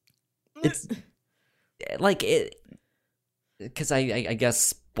 It's, like, it... Because I guess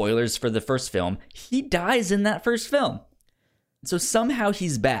spoilers for the first film. He dies in that first film. So somehow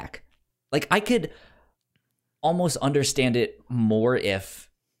he's back. Like, I could almost understand it more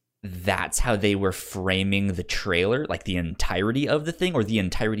if that's how they were framing the trailer, like the entirety of the thing or the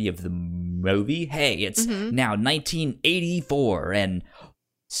entirety of the movie. Hey, it's now 1984 and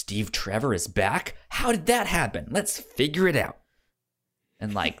Steve Trevor is back? How did that happen? Let's figure it out.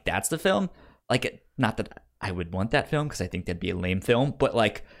 And, like, that's the film. Like, not that I would want that film because I think that'd be a lame film, but,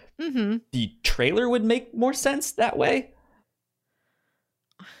 like, the trailer would make more sense that way.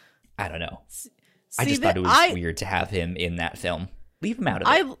 I don't know. I just thought it was weird to have him in that film. Leave him out of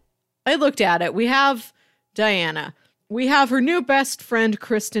it. I looked at it. We have Diana. We have her new best friend,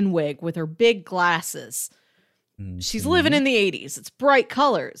 Kristen Wiig, with her big glasses. She's living in the 80s. It's bright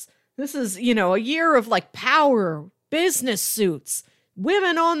colors. This is, you know, a year of, like, power, business suits,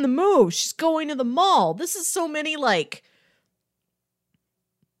 women on the move. She's going to the mall. This is so many, like,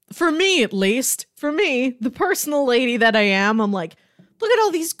 for me at least, for me, the personal lady that I am, I'm like, look at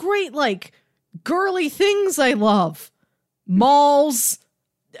all these great, like, girly things I love. Malls,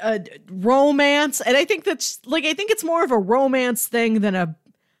 romance. And I think that's, like, I think it's more of a romance thing than a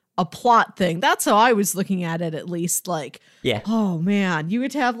plot thing. That's how I was looking at it, at least. Like, yeah. Oh, man, you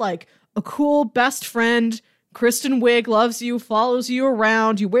would have, like, a cool best friend. Kristen Wiig loves you, follows you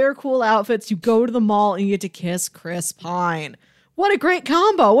around. You wear cool outfits. You go to the mall and you get to kiss Chris Pine. What a great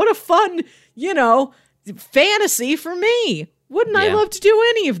combo. What a fun, you know, fantasy for me. Wouldn't I love to do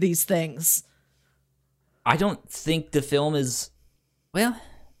any of these things? I don't think the film is, well,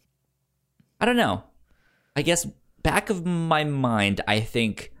 I don't know. I guess back of my mind, I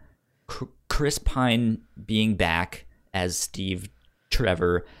think Chris Pine being back as Steve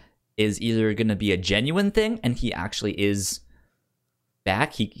Trevor is either going to be a genuine thing, and he actually is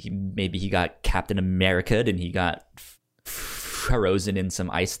back. He maybe he got Captain America'd and he got frozen in some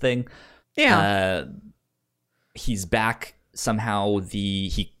ice thing. Yeah. He's back somehow.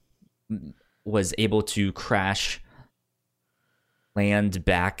 He was able to crash land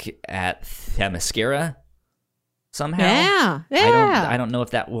back at Themyscira somehow. Yeah. I don't know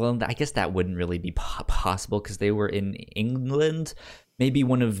if that, well, I guess that wouldn't really be possible because they were in England. Maybe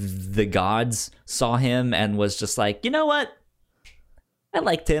one of the gods saw him and was just like, you know what? I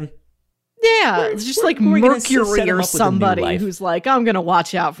liked him. Yeah, it's just like Mercury or somebody who's like, I'm going to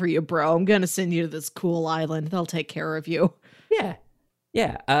watch out for you, bro. I'm going to send you to this cool island. They'll take care of you. Yeah.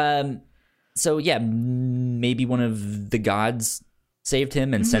 So, yeah, maybe one of the gods saved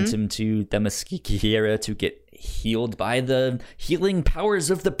him and sent him to Themyscira to get healed by the healing powers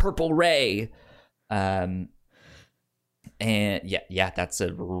of the Purple Ray. And yeah, that's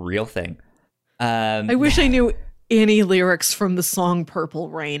a real thing. I wish I knew any lyrics from the song Purple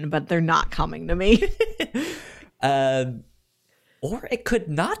Rain, but they're not coming to me. Or it could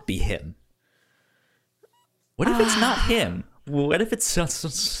not be him. What if it's not him? What if it's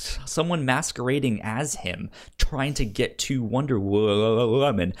someone masquerading as him, trying to get to Wonder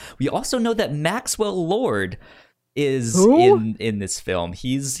Woman? We also know that Maxwell Lord is in this film.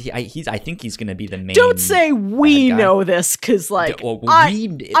 I think he's going to be the main. Don't say we know this, because like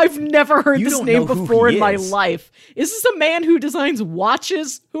I've never heard this name before in my life. Is this a man who designs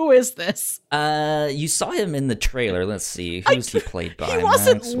watches? Who is this? You saw him in the trailer. Let's see, who's he played by? He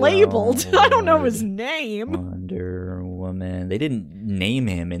wasn't labeled. I don't know his name. Wonder Woman. They didn't name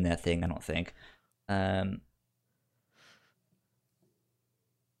him in that thing, I don't think.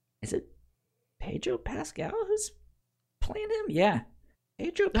 Is it Pedro Pascal who's playing him? Yeah.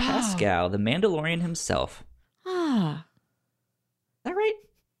 Pedro Pascal, the Mandalorian himself. Is that right?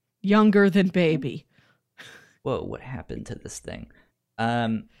 Younger than baby. Whoa, what happened to this thing?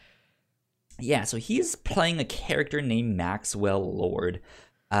 Yeah, so he's playing a character named Maxwell Lord.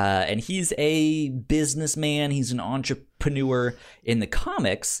 And he's a businessman. He's an entrepreneur. In the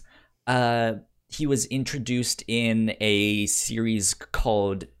comics, he was introduced in a series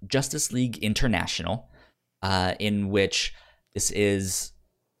called Justice League International, in which this is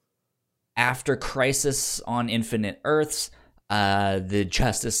after Crisis on Infinite Earths. The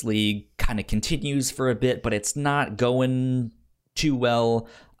Justice League kind of continues for a bit, but it's not going too well.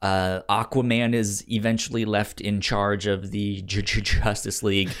 Aquaman is eventually left in charge of the Justice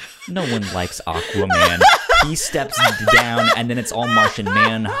League. No one likes Aquaman. He steps down, and then it's all Martian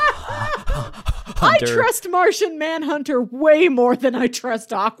Manhunter. I trust Martian Manhunter way more than I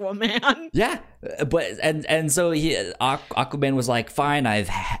trust Aquaman. Yeah, but and so Aquaman was like, fine, I've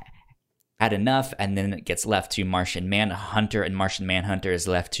had enough, and then it gets left to Martian Manhunter, and Martian Manhunter is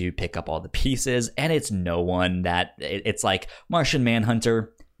left to pick up all the pieces, and it's no one that it's like Martian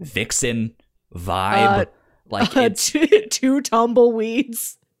Manhunter, Vixen, Vibe, like it's two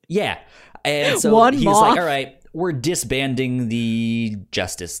tumbleweeds. Yeah, and so One he's moth. like, all right, we're disbanding the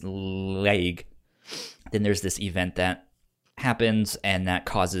Justice League. Then there's this event that happens, and that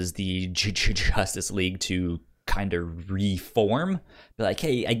causes the Justice League to kind of reform. But like,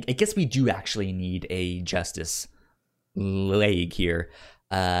 hey, I guess we do actually need a Justice League here.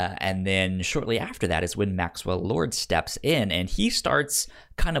 And then shortly after that is when Maxwell Lord steps in, and he starts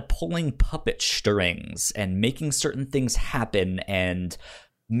kind of pulling puppet strings and making certain things happen and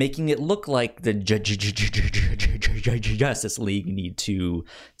making it look like the Justice League need to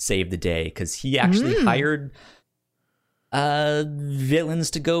save the day, because he actually hired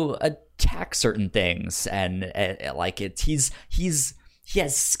villains to go attack certain things, and like he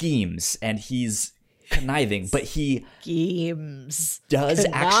has schemes and he's conniving, but he does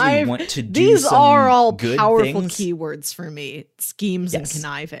actually want to do These some are all good powerful things. keywords for me. Schemes and Yes.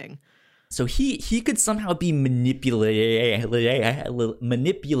 conniving. So he could somehow be manipulating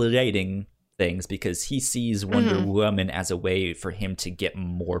things because he sees Wonder Woman as a way for him to get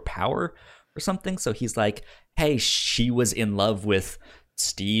more power or something. So he's like, hey, she was in love with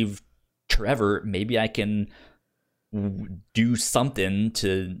Steve Trevor. Maybe I can do something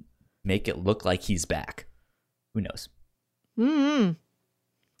to make it look like he's back. Who knows? Mm-hmm.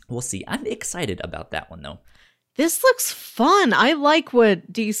 We'll see. I'm excited about that one, though. This looks fun. I like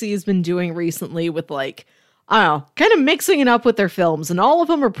what DC has been doing recently with, like, I don't know, kind of mixing it up with their films, and all of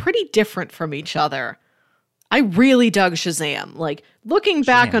them are pretty different from each other. I really dug Shazam. Like, looking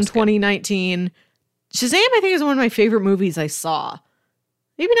back on Shazam's good. 2019, Shazam, I think, is one of my favorite movies I saw.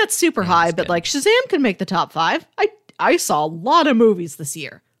 Maybe not super high, it's but good. like Shazam could make the top 5. I saw a lot of movies this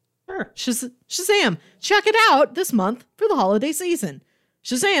year. Sure. Shazam, check it out this month for the holiday season.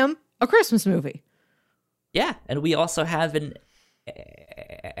 Shazam, a Christmas movie. Yeah, and we also have an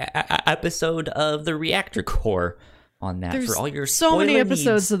episode of the Reactor Core on that There's for all your so many spoiler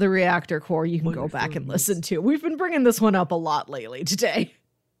episodes needs. of the Reactor Core you can go back and listen to. We've been bringing this one up a lot lately today.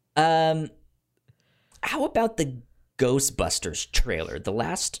 How about the Ghostbusters trailer? The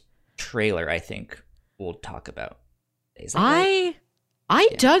last trailer, I think we'll talk about. Is that right? I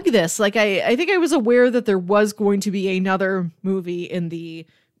dug this. Like, I think I was aware that there was going to be another movie in the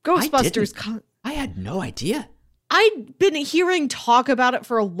Ghostbusters. I had no idea. I'd been hearing talk about it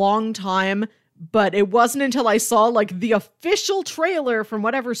for a long time, but it wasn't until I saw like the official trailer from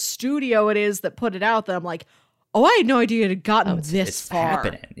whatever studio it is that put it out that I'm like, oh, I had no idea it had gotten this it's far.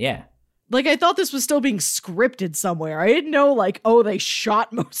 happening. Yeah. Like, I thought this was still being scripted somewhere. I didn't know, like, oh, they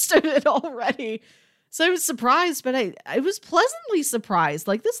shot most of it already. So I was surprised, but I was pleasantly surprised.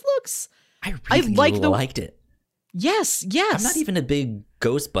 Like, this looks... I really liked it. Yes. I'm not even a big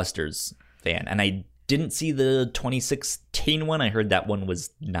Ghostbusters fan, and I didn't see the 2016 one. I heard that one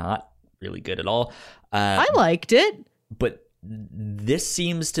was not really good at all. I liked it. But this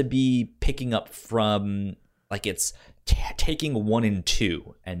seems to be picking up from, like, it's taking 1 and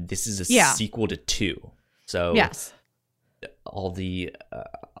 2, and this is a sequel to 2. So Yes. all the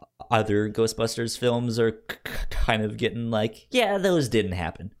other Ghostbusters films are kind of getting like, yeah, those didn't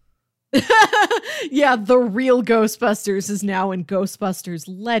happen. Yeah, the real Ghostbusters is now in Ghostbusters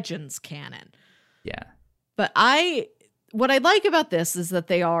Legends canon. Yeah. But what I like about this is that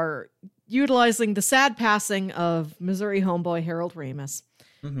they are utilizing the sad passing of Missouri homeboy Harold Ramis.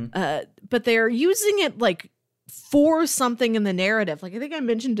 But they're using it like for something in the narrative. Like, I think I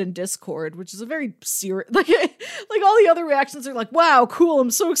mentioned in Discord, which is a very serious, like all the other reactions are like, wow, cool,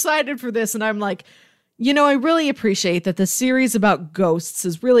 I'm so excited for this. And I'm like, you know, I really appreciate that the series about ghosts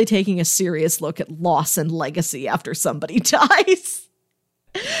is really taking a serious look at loss and legacy after somebody dies.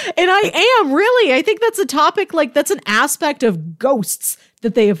 And I am really, I think that's a topic, like, that's an aspect of ghosts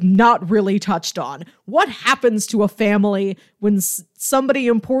that they have not really touched on. What happens to a family when somebody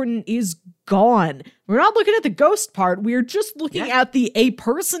important is gone? We're not looking at the ghost part. We're just looking at the a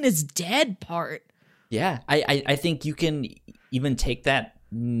person is dead part. Yeah. I think you can even take that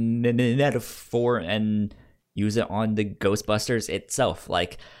metaphor and use it on the Ghostbusters itself.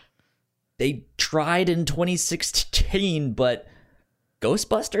 Like, they tried in 2016, but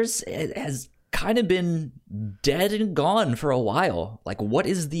Ghostbusters has kind of been dead and gone for a while. Like, what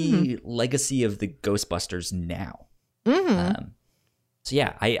is the legacy of the Ghostbusters now? So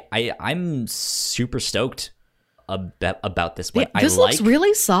yeah, I'm super stoked about this one. This looks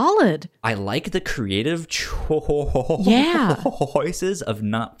really solid. I like the creative Yeah. choices of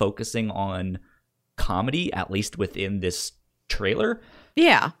not focusing on comedy, at least within this trailer.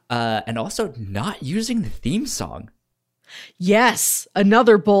 Yeah. And also not using the theme song. Yes,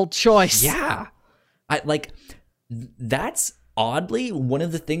 another bold choice. Yeah. That's oddly one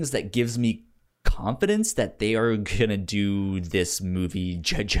of the things that gives me confidence that they are gonna do this movie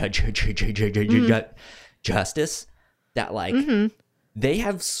justice. That they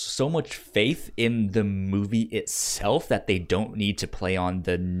have so much faith in the movie itself that they don't need to play on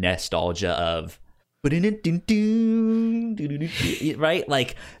the nostalgia of right?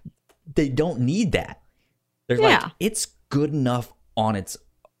 Like, they don't need that. They're like, it's good enough on its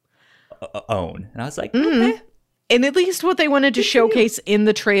own. And I was like, okay. And at least what they wanted to showcase in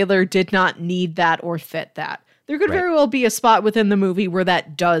the trailer did not need that or fit that. There could very well be a spot within the movie where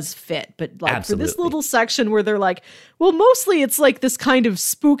that does fit. But like for this little section where they're like, well, mostly it's like this kind of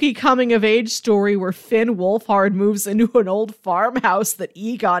spooky coming of age story where Finn Wolfhard moves into an old farmhouse that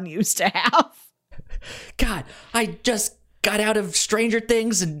Egon used to have. God, I just got out of Stranger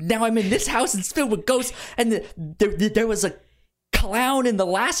Things and now I'm in this house and it's filled with ghosts. And there was a clown in the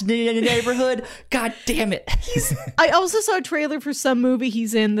last neighborhood. God damn it. I also saw a trailer for some movie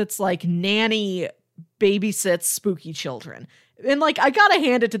he's in that's like nanny babysits spooky children. And like, I gotta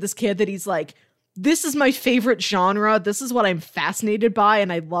hand it to this kid that he's like, this is my favorite genre. This is what I'm fascinated by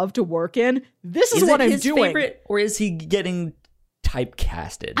and I love to work in. This is what I'm doing. Favorite, or is he getting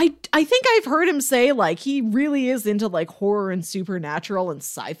typecasted? I think I've heard him say like he really is into like horror and supernatural and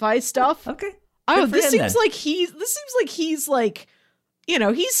sci-fi stuff. Okay. Oh, this seems like he's like, you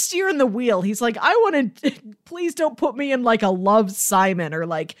know, he's steering the wheel. He's like, I want to, please don't put me in like a Love, Simon, or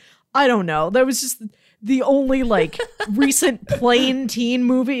like, I don't know. That was just the only like recent plain teen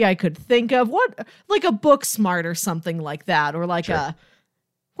movie I could think of. What, like a Booksmart or something like that, or like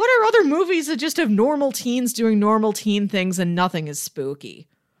what are other movies that just have normal teens doing normal teen things and nothing is spooky?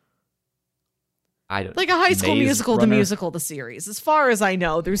 I don't like a High School Musical, the musical, the series. As far as I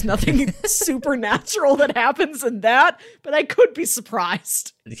know, there's nothing supernatural that happens in that, but I could be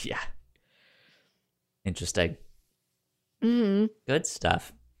surprised. Yeah. Interesting. Mm-hmm. Good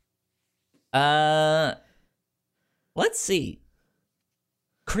stuff. Let's see.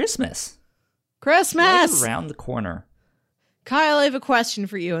 Christmas. Right around the corner. Kyle, I have a question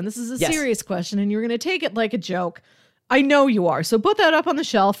for you, and this is a serious question, and you're going to take it like a joke. I know you are. So put that up on the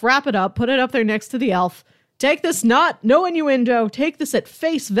shelf, wrap it up, put it up there next to the elf. Take this, no innuendo, take this at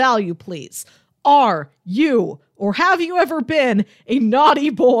face value, please. Are you, or have you ever been, a naughty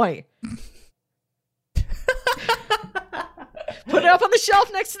boy? Put it up on the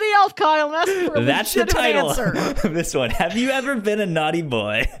shelf next to the elf, Kyle, and ask for a That's the title answer. Of this one. Have you ever been a naughty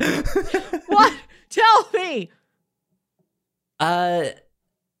boy? What? Tell me.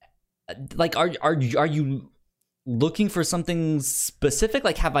 Like, are you looking for something specific?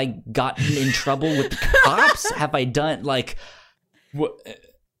 Like, have I gotten in trouble with the cops? Have I done like what?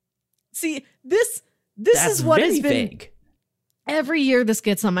 See, this is what has been vague. Every year this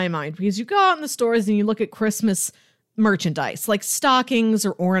gets on my mind because you go out in the stores and you look at Christmas merchandise like stockings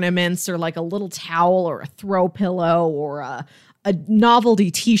or ornaments or like a little towel or a throw pillow or a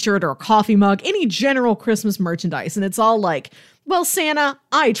novelty t-shirt or a coffee mug, any general Christmas merchandise. And it's all like, well, Santa,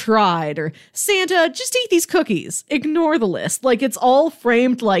 I tried, or Santa, just eat these cookies. Ignore the list. Like, it's all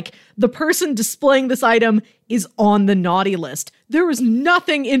framed like the person displaying this item is on the naughty list. There is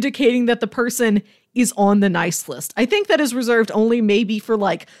nothing indicating that the person is on the nice list. I think that is reserved only maybe for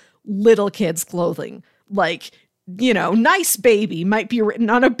like little kids' clothing. Like, you know, nice baby might be written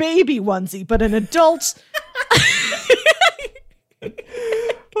on a baby onesie, but an adult.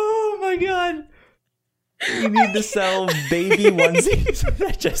 Oh my God. You need to sell baby onesies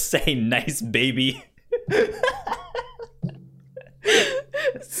that just say nice baby.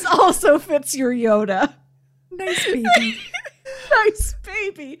 This also fits your Yoda. Nice baby. Nice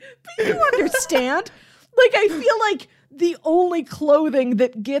baby. But you understand. Like, I feel like the only clothing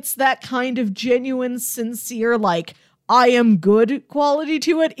that gets that kind of genuine, sincere, like, I am good quality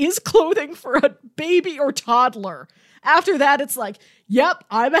to it is clothing for a baby or toddler. After that, it's like, yep,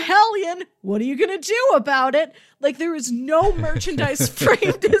 I'm a hellion. What are you going to do about it? Like, there is no merchandise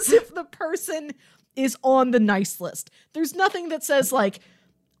framed as if the person is on the nice list. There's nothing that says, like,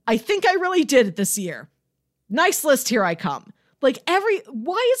 I think I really did it this year. Nice list, here I come. Like,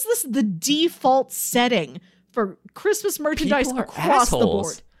 why is this the default setting for Christmas merchandise across the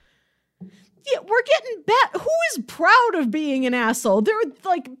board? Yeah, we're getting who is proud of being an asshole? There,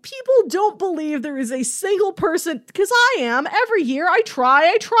 like, people don't believe there is a single person, because I am. Every year I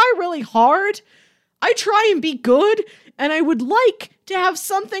try really hard. I try and be good, and I would like to have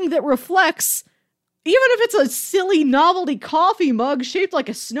something that reflects, even if it's a silly novelty coffee mug shaped like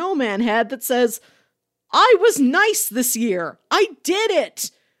a snowman head that says, I was nice this year. I did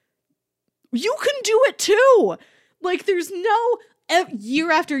it. You can do it too. Like, there's no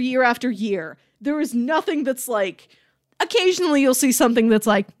year after year after year. There is nothing that's like, occasionally you'll see something that's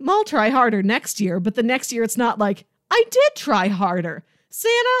like, I'll try harder next year. But the next year it's not like, I did try harder.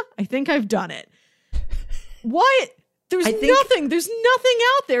 Santa, I think I've done it. What? There's nothing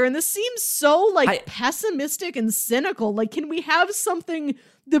out there. And this seems so like pessimistic and cynical. Like, can we have something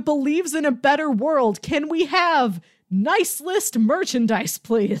that believes in a better world? Can we have nice list merchandise,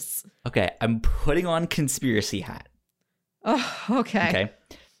 please? Okay, I'm putting on conspiracy hat. Oh, okay.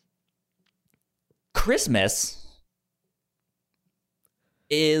 Christmas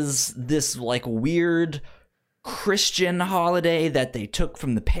is this like weird Christian holiday that they took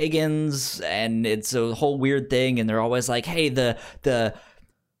from the pagans, and it's a whole weird thing, and they're always like, hey, the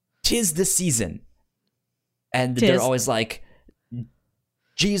 'tis the season. And they're always like,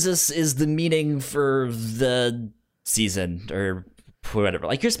 Jesus is the meaning for the season, or whatever.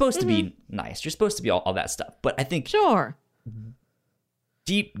 Like, you're supposed to be nice. You're supposed to be all that stuff. But I think sure,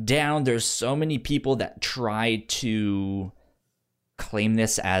 deep down, there's so many people that try to claim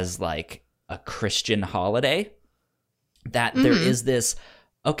this as like a Christian holiday that there is this,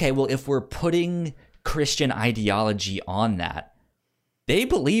 okay, well, if we're putting Christian ideology on that, they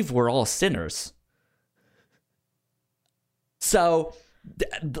believe we're all sinners. So,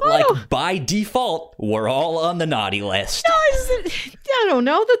 like, by default, we're all on the naughty list. No, I don't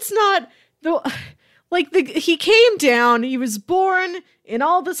know. That's not he came down, he was born in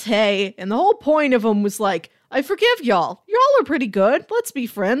all this hay, and the whole point of him was like, I forgive y'all. Y'all are pretty good. Let's be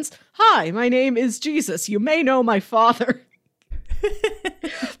friends. Hi, my name is Jesus. You may know my father.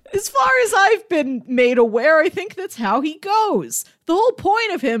 As far as I've been made aware, I think that's how he goes. The whole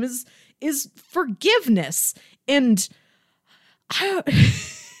point of him is forgiveness. And I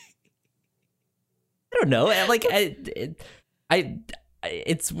don't know. Like,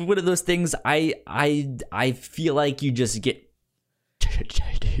 it's one of those things. I feel like you just get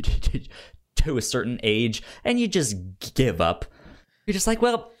to a certain age and you just give up. You're just like,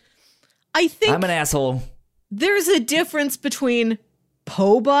 well, I think I'm an asshole. There's a difference between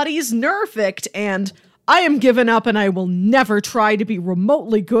Po Body's Nerfect and I am giving up and I will never try to be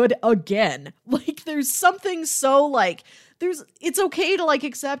remotely good again. Like, there's something so like, it's okay to like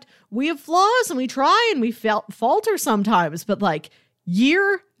accept we have flaws and we try and we falter sometimes, but like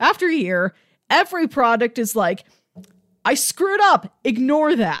year after year, every product is like, I screwed up,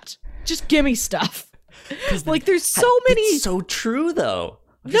 ignore that. Just give me stuff. Like, there's so many. It's so true, though.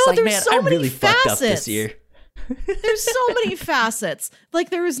 No, like, there's man, so I many really facets. Fucked up this year. There's so many facets. Like,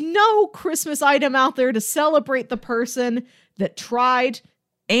 there is no Christmas item out there to celebrate the person that tried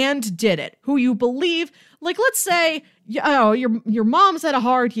and did it, who you believe. Like, let's say, your mom's had a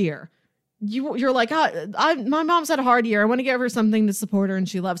hard year. You're like, my mom's had a hard year. I want to give her something to support her, and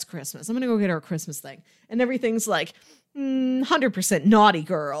she loves Christmas. I'm going to go get her a Christmas thing. And everything's like, 100% naughty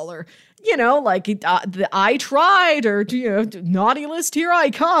girl, or, like, I tried, or, naughty list, here I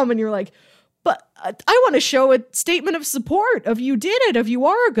come. And you're like, but I want to show a statement of support, of you did it, of you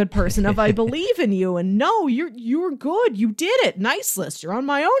are a good person, of I believe in you, and no, you're good, you did it, nice list, you're on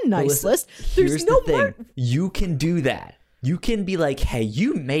my own nice list. There's no thing. You can do that. You can be like, hey,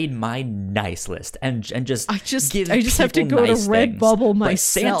 you made my nice list, and just I just have to go to Redbubble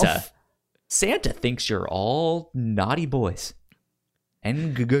myself. But Santa thinks you're all naughty boys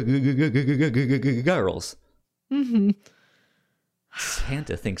and girls. Mm-hmm.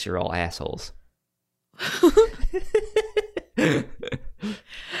 Santa thinks you're all assholes.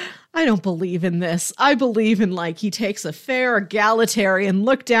 I don't believe in this. I believe in, like, he takes a fair egalitarian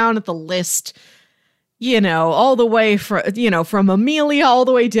look down at the list, all the way from Amelia all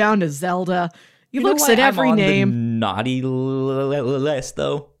the way down to Zelda. He looks at every name. The naughty list,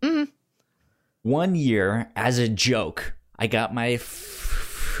 though. Mm-hmm. One year, as a joke, I got my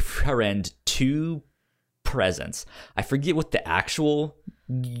friend 2 presents. I forget what the actual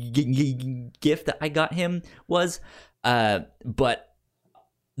gift that I got him was, but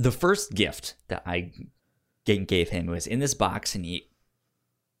the first gift that I gave him was in this box, and he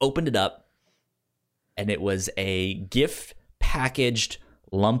opened it up, and it was a gift packaged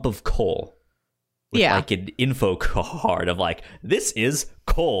lump of coal. With like an info card of like, this is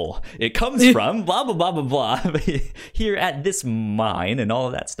coal. It comes from blah, blah, blah, blah, blah. Here at this mine and all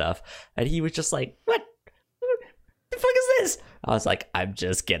of that stuff. And he was just like, what the fuck is this? I was like, I'm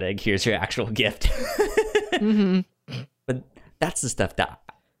just kidding. Here's your actual gift. Mm-hmm. But that's the stuff that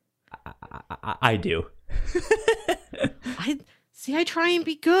I do. I try and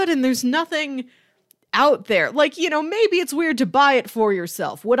be good, and there's nothing. out there. Like, maybe it's weird to buy it for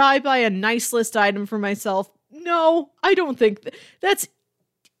yourself. Would I buy a nice list item for myself? No, I don't think that's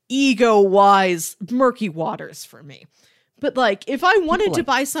ego-wise murky waters for me. But like, if I wanted to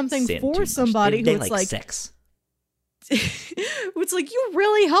buy something for somebody who's like sex. It's like, you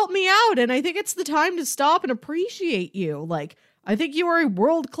really helped me out, and I think it's the time to stop and appreciate you. Like, I think you are a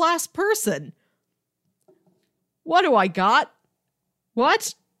world-class person. What do I got?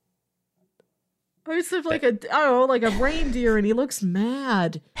 What? I just have like like a reindeer, and he looks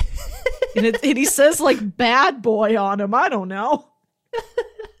mad. and he says like bad boy on him. I don't know.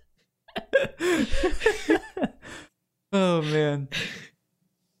 Oh man.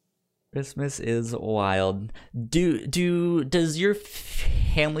 Christmas is wild. Does your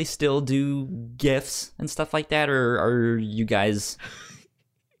family still do gifts and stuff like that, or are you guys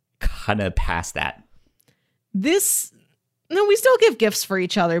kind of past that? No, we still give gifts for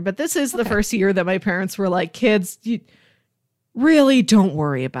each other, but this is the first year that my parents were like, kids, you really don't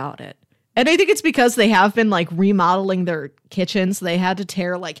worry about it. And I think it's because they have been like remodeling their kitchens. They had to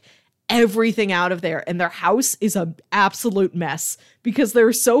tear like everything out of there, and their house is an absolute mess because there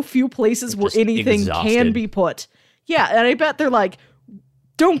are so few places where anything can be put. Yeah, and I bet they're like,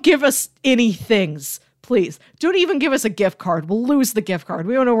 don't give us any things, please. Don't even give us a gift card. We'll lose the gift card.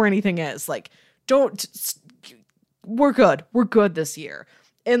 We don't know where anything is. Like, we're good. We're good this year.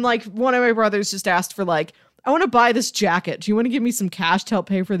 And like, one of my brothers just asked for like, I want to buy this jacket. Do you want to give me some cash to help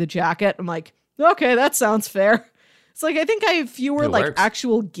pay for the jacket? I'm like, okay, that sounds fair. It's like, I think I have fewer like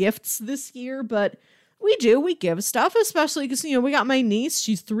actual gifts this year, but we give stuff, especially because, we got my niece.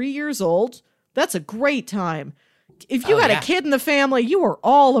 She's 3 years old. That's a great time. If you had a kid in the family, you are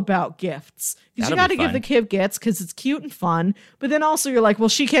all about gifts because you got to give the kid gifts because it's cute and fun. But then also you're like, well,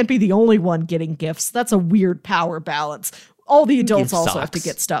 she can't be the only one getting gifts. That's a weird power balance. All the adults also have to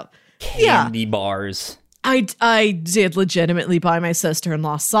get stuff. Candy bars. I did legitimately buy my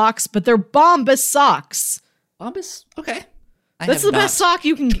sister-in-law socks, but they're Bombas socks. Bombas? Okay. That's the best sock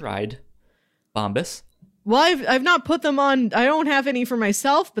you can tried. Bombas. Well, I've not put them on. I don't have any for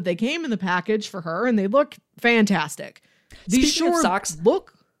myself, but they came in the package for her, and they look fantastic. These Speaking of socks,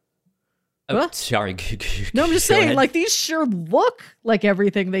 look. Oh, what? Sorry. No, I'm just saying, like, these sure look like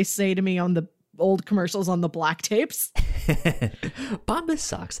everything they say to me on the old commercials on the black tapes. Bombas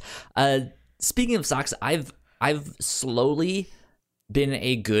socks. Speaking of socks, I've slowly been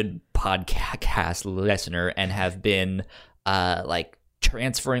a good podcast listener and have been like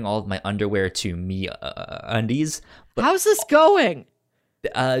transferring all of my underwear to MeUndies. How's this going?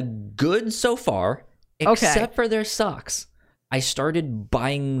 Good so far, except for their socks. I started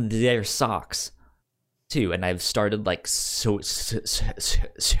buying their socks too, and I've started like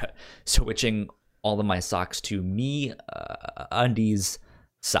switching all of my socks to MeUndies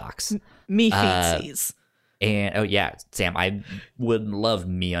socks. MeFeetsies. And Sam, I would love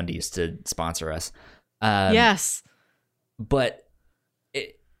MeUndies to sponsor us. Yes, but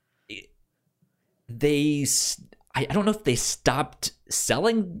I don't know if they stopped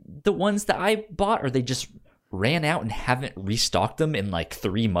selling the ones that I bought, or they just ran out and haven't restocked them in like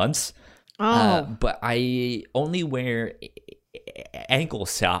 3 months. But I only wear ankle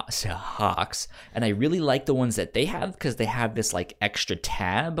socks, and I really like the ones that they have because they have this like extra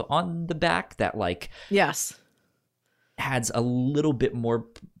tab on the back that like adds a little bit more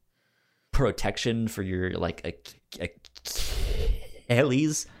protection for your like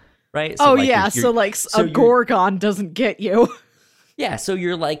Achilles, right? So, a Gorgon doesn't get you. Yeah, so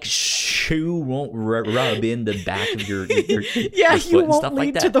your like shoe won't rub in the back of your your you won't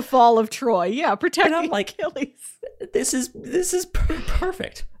lead to the fall of Troy. Yeah, protecting and I'm like, Achilles. This is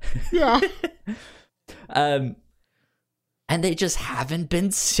perfect. Yeah. And they just haven't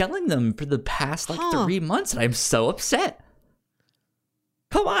been selling them for the past like 3 months, and I'm so upset.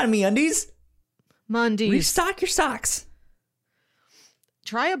 Come on, MeUndies. Mundies. Restock your socks.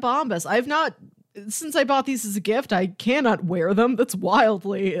 Try a Bombas. Since I bought these as a gift, I cannot wear them. That's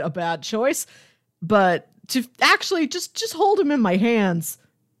wildly a bad choice. But to actually just hold them in my hands.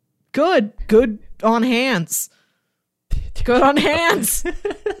 Good on hands. Good on hands.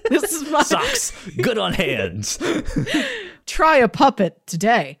 This is my socks. Good on hands. Try a puppet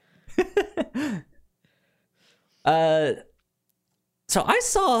today. So I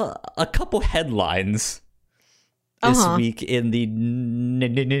saw a couple headlines this week in the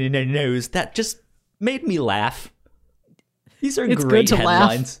news that just made me laugh. These are great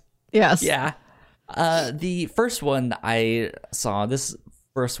headlines. Laugh. Yes. Yeah. The first one I saw, this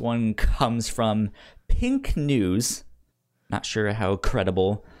first one comes from Pink News. Not sure how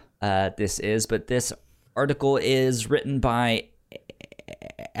credible this is, but this article is written by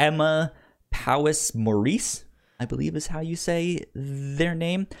Emma Powys Maurice, I believe is how you say their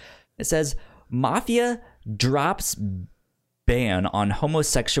name. It says, Mafia drops ban on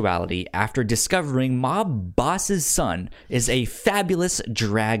homosexuality after discovering mob boss's son is a fabulous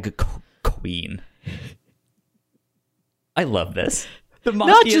drag queen. I love this. The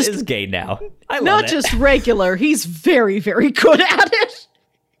Mafia is gay now. I love it. Not just regular, he's very, very good at it.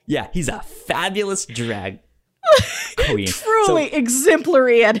 Yeah, he's a fabulous drag queen. Truly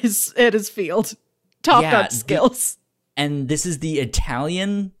exemplary at his field. Top-notch skills. And this is the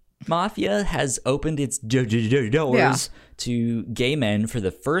Italian Mafia has opened its doors to gay men for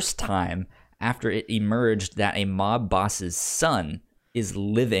the first time after it emerged that a mob boss's son is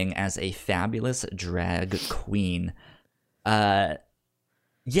living as a fabulous drag queen. Yeah.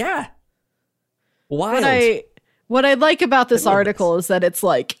 Wild. What I like about this article is that it's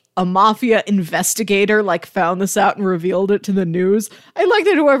like a mafia investigator like found this out and revealed it to the news. I like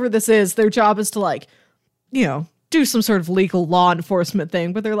that whoever this is, their job is to like, you know, do some sort of legal law enforcement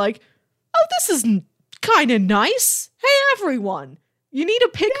thing, but they're like, oh, this is kind of nice. Hey, everyone, you need to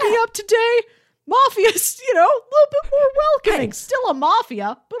pick me up today? Mafia's, you know, a little bit more welcoming. Hey, still a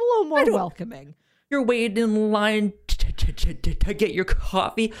mafia, but a little more welcoming. You're waiting in line to get your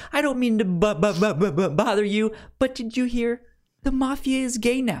coffee. I don't mean to bother you, but did you hear? The Mafia is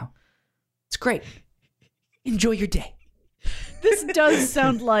gay now. It's great. Enjoy your day. This does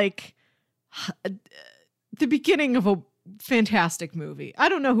sound like the beginning of a fantastic movie. I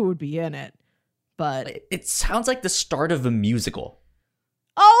don't know who would be in it, but it sounds like the start of a musical.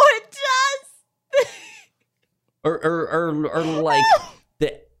 Oh, it does. or like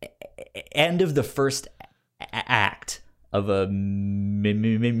the end of the first act of a musical.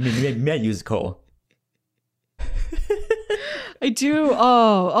 I do.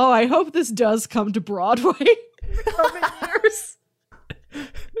 Oh, I hope this does come to Broadway in the coming years.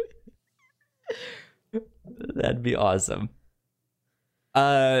 That'd be awesome.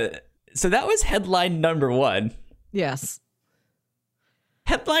 So that was headline number 1. Yes.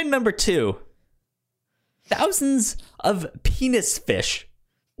 Headline number 2. Thousands of penis fish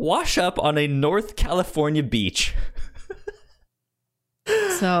wash up on a North California beach.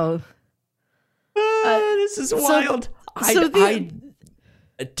 So... this is wild. I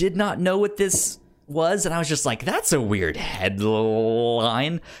did not know what this was, and I was just like, that's a weird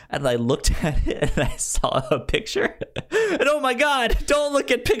headline. And I looked at it, and I saw a picture. And oh my god, don't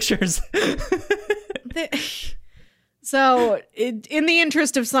look at pictures. So, in the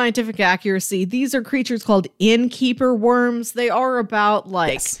interest of scientific accuracy, these are creatures called innkeeper worms. They are about,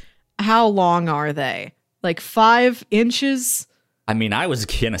 like, how long are they? Like 5 inches? I mean, I was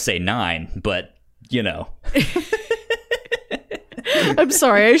gonna say 9, but, you know. I'm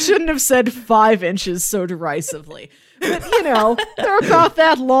sorry, I shouldn't have said 5 inches so derisively. But, you know, they're about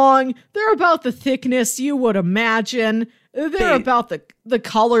that long. They're about the thickness you would imagine. They're about the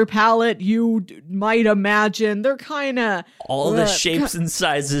color palette you might imagine. They're kind of... all the shapes and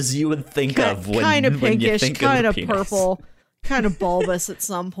sizes you would think of when, kind of pinkish, when you think kind of of purple, kind of bulbous at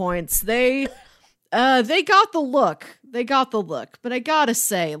some points. They got the look. They got the look. But I gotta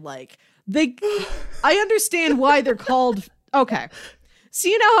say, like, I understand why they're called... Okay. So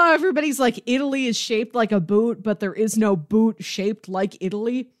you know how everybody's like, Italy is shaped like a boot, but there is no boot shaped like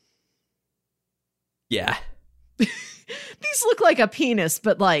Italy? Yeah. These look like a penis,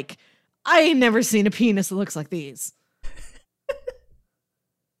 but like, I ain't never seen a penis that looks like these.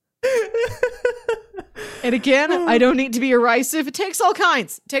 And again, I don't need to be derisive. It takes all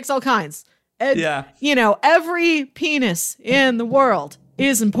kinds. It takes all kinds. And, you know, every penis in the world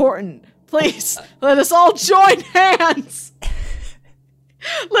is important. Please, let us all join hands.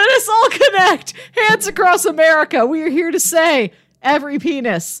 Let us all connect. Hands across America. We are here to say every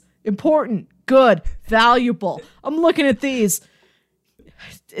penis, important, good, valuable. I'm looking at these.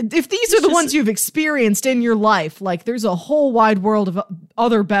 If these are the ones you've experienced in your life, like there's a whole wide world of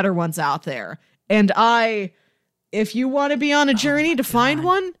other better ones out there. And if you want to be on a journey to find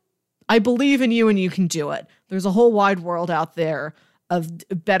one, I believe in you and you can do it. There's a whole wide world out there of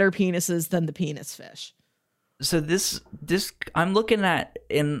better penises than the penis fish. So this I'm looking at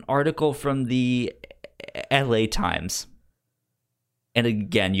an article from the LA Times. And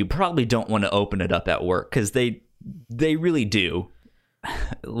again, you probably don't want to open it up at work because they really do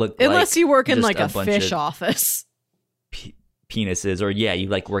look unless like you work in just like a fish office. Penises, or you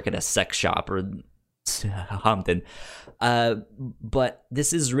like work at a sex shop or something. But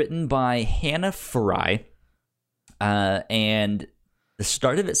this is written by Hannah Fry. And the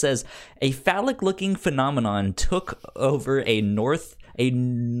start of it says, a phallic-looking phenomenon took over a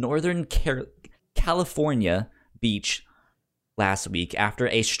northern California beach last week after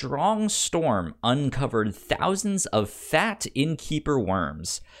a strong storm uncovered thousands of fat innkeeper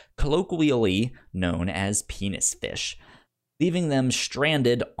worms, colloquially known as penis fish, leaving them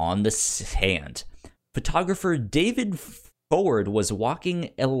stranded on the sand. Photographer David Ford was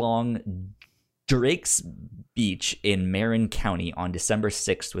walking along Drake's Beach in Marin County on December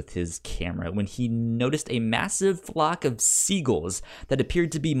 6th with his camera when he noticed a massive flock of seagulls that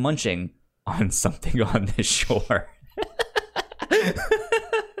appeared to be munching on something on the shore.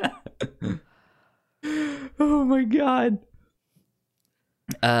 Oh my god.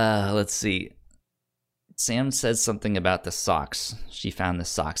 Let's see. Sam says something about the socks. She found the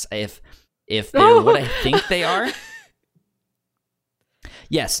socks. If they're what I think they are.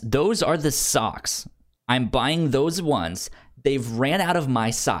 Yes, those are the socks. I'm buying those ones. They've ran out of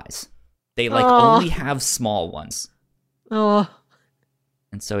my size. They only have small ones. Oh.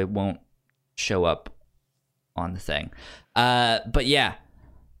 And so it won't show up on the thing. But yeah.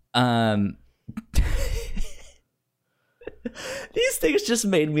 These things just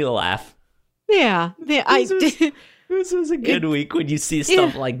made me laugh. Yeah. This was a good week when you see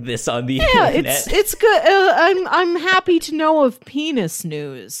stuff like this on the internet. Yeah, it's good. I'm happy to know of penis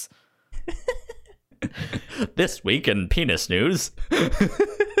news. This week in penis news.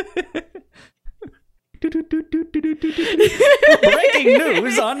 Breaking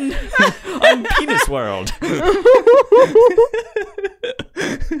news on Penis World.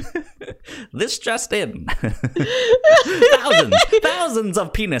 This just in. Thousands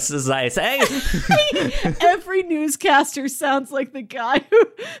of penises, I say. Every newscaster sounds like the guy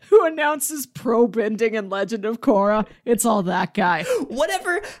who announces pro bending and Legend of Korra. It's all that guy.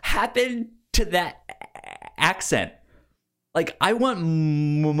 Whatever happened to that accent? Like, I want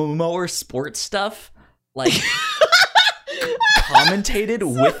more sports stuff, like, commentated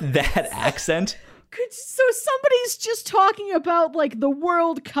with that accent. So somebody's just talking about, like, the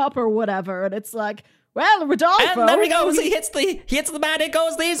World Cup or whatever, and it's like, well, Rodolfo. And there he goes. He hits the bat. It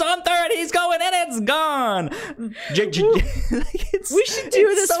goes. He's on third. He's going, and it's gone. We should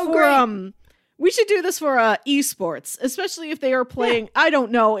do this so for we should do this for esports, especially if they are playing. Yeah. I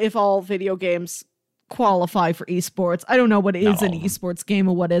don't know if all video games qualify for esports. I don't know what is an esports game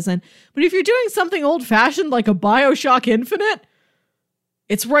and what isn't. But if you're doing something old-fashioned like a BioShock Infinite,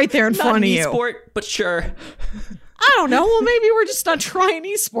 it's right there in front of you. Not an esport, but sure. I don't know. Well, maybe we're just not trying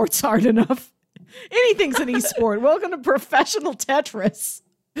esports hard enough. Anything's an esport. Welcome to professional Tetris.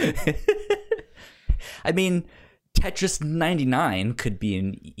 I mean, Tetris 99 could be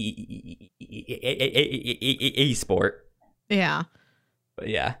an esport. Yeah. But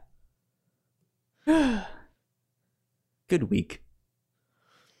yeah. Good week.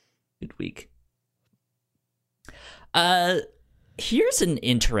 Here's an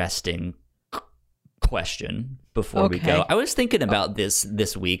interesting question before we go. I was thinking about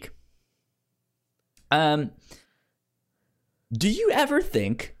this week. Do you ever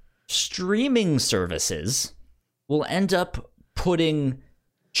think streaming services will end up putting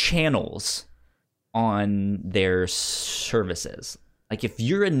channels on their services? Like, if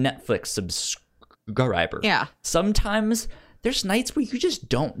you're a Netflix subscriber, yeah, sometimes there's nights where you just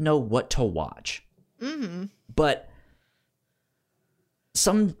don't know what to watch. Mm-hmm. But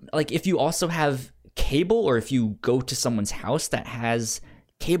if you also have cable, or if you go to someone's house that has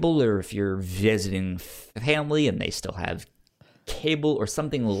cable, or if you're visiting family and they still have cable or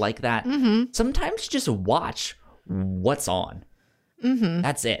something like that, sometimes just watch what's on.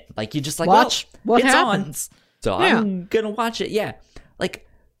 That's it. Like, you just like, watch what it's happens. On, so yeah. I'm gonna watch it. Yeah. Like,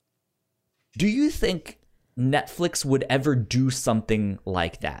 do you think Netflix would ever do something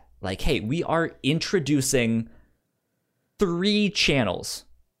like that? Like, hey, we are introducing 3 channels.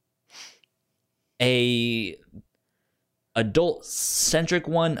 A adult-centric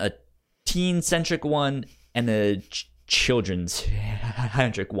one, a teen-centric one, and a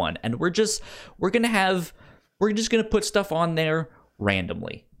children's-centric one. And we're just gonna put stuff on there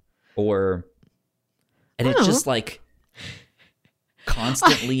randomly. And it's just like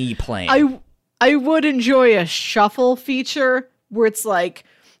constantly playing. I would enjoy a shuffle feature where it's like,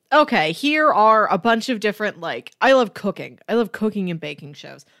 okay, here are a bunch of different, like, I love cooking and baking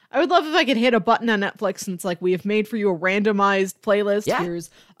shows. I would love if I could hit a button on Netflix and it's like, we have made for you a randomized playlist. Yeah. Here's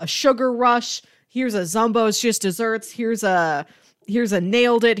a Sugar Rush. Here's a Zumbo's Just Desserts. Here's a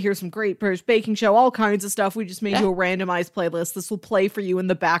Nailed It. Here's some Great British Baking Show. All kinds of stuff. We just made you a randomized playlist. This will play for you in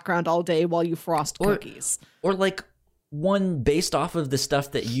the background all day while you frost cookies. Or like one based off of the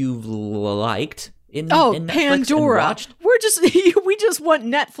stuff that you've liked in Netflix Pandora. We just want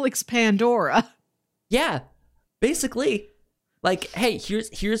Netflix Pandora. Yeah, basically. Like, hey,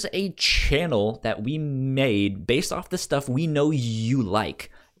 here's a channel that we made based off the stuff we know you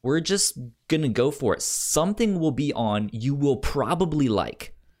like. We're just gonna go for it. Something will be on you will probably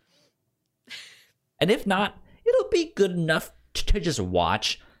like. And if not, it'll be good enough to just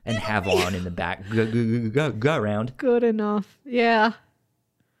watch and have on in the back. Go around. Good enough. Yeah.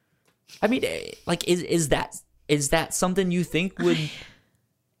 I mean, like, is that something you think would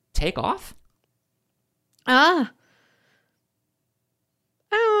take off?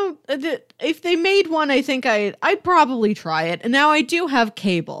 If they made one, I think I'd probably try it. And now I do have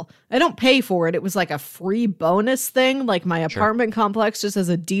cable. I don't pay for it. It was like a free bonus thing. Like my apartment complex just has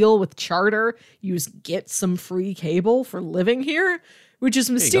a deal with Charter. You just get some free cable for living here, which is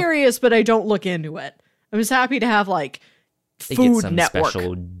mysterious, but I don't look into it. I'm just happy to have like they Food get some Network.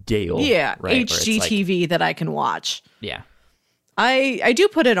 Special deal. Yeah, right, HGTV that I can watch. Yeah. I do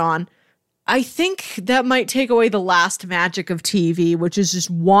put it on. I think that might take away the last magic of TV, which is just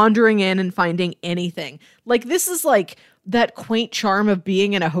wandering in and finding anything. Like, this is like that quaint charm of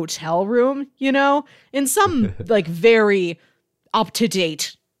being in a hotel room, you know? In some, like, very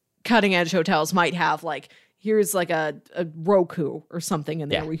up-to-date, cutting-edge hotels might have, like, here's, like, a Roku or something in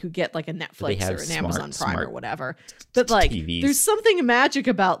there where you could get, like, a Netflix or an Amazon Prime or whatever. But, like, TVs. There's something magic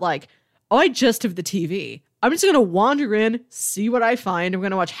about, like, oh, I just have the TV. I'm just going to wander in, see what I find. I'm going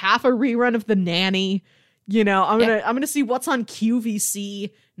to watch half a rerun of The Nanny. You know, I'm going to see what's on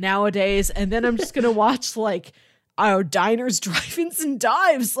QVC nowadays. And then I'm just going to watch like, diners, drive-ins, and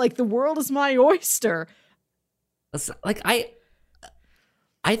dives. Like, the world is my oyster. Like,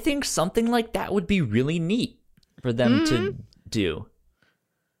 I think something like that would be really neat for them to do.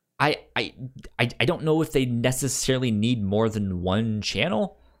 I don't know if they necessarily need more than one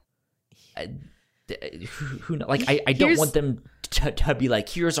channel. Who knows? Like, I don't want them to be like,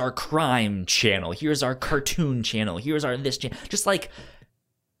 here's our crime channel, here's our cartoon channel, here's our this channel. Just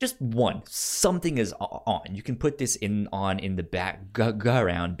one. Something is on. You can put this on in the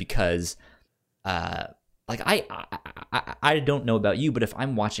background because, like, I don't know about you, but if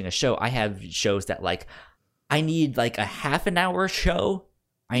I'm watching a show, I have shows that, like, I need like a half an hour show,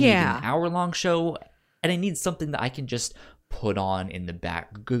 I need an hour-long show, and I need something that I can just put on in the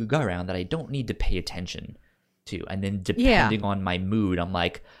background that I don't need to pay attention to. And then depending on my mood, I'm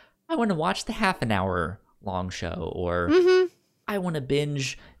like, I want to watch the half an hour long show, or I want to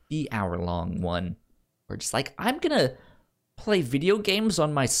binge the hour long one, or just like, I'm gonna play video games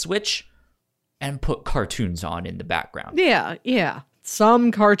on my Switch and put cartoons on in the background. Yeah.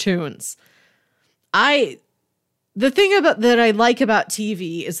 Some cartoons. The thing that I like about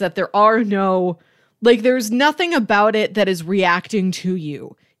TV is that there are no, like, there's nothing about it that is reacting to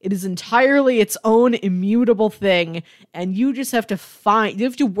you. It is entirely its own immutable thing, and you just have to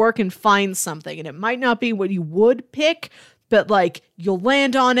work and find something, and it might not be what you would pick, but like, you'll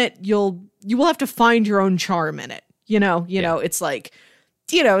land on it, you will have to find your own charm in it. You know, it's like,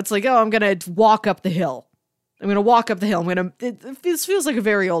 oh, I'm gonna walk up the hill. This feels like a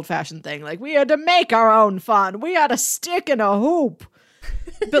very old-fashioned thing. Like, we had to make our own fun. We had a stick and a hoop.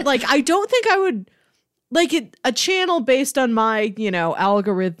 But like, I don't think I would like it, a channel based on my,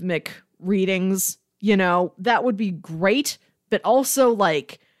 algorithmic readings, that would be great. But also,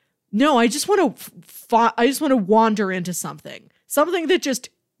 like, no, I just want to wander into something that just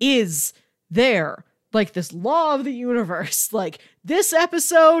is there. Like, this law of the universe, like, this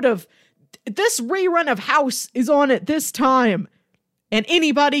episode of this rerun of House is on at this time, and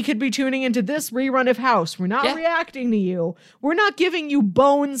anybody could be tuning into this rerun of House. We're not reacting to you. We're not giving you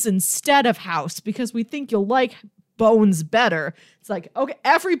Bones instead of House because we think you'll like Bones better. It's like, okay,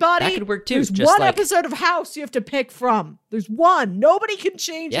 everybody, that could work too. There's just one like, episode of House you have to pick from. There's one. Nobody can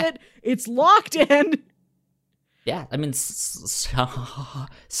change it. It's locked in. Yeah, I mean, something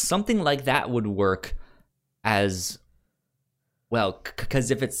like that would work as well, because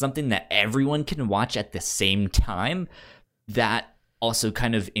if it's something that everyone can watch at the same time, that also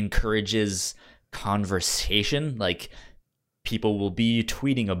kind of encourages conversation. Like, people will be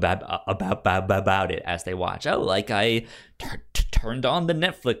tweeting about it as they watch. Oh, like, I turned on the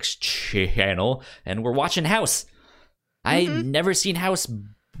Netflix channel and we're watching House. I've never seen House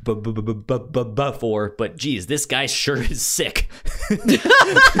before, but geez, this guy sure is sick.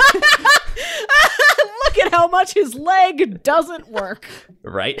 Look at how much his leg doesn't work.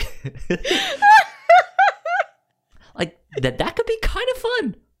 Right? Like, that could be kind of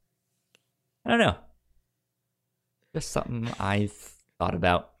fun. I don't know. Just something I thought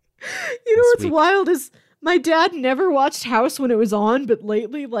about. You know what's wild is my dad never watched House when it was on, but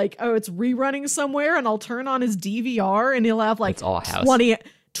lately, like, oh, it's rerunning somewhere, and I'll turn on his DVR, and he'll have like it's all House. 20.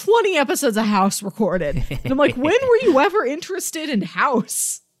 20 episodes of House recorded. And I'm like, when were you ever interested in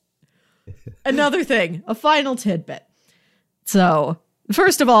House? Another thing, a final tidbit. So,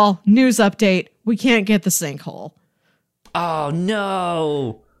 first of all, news update. We can't get the sinkhole. Oh,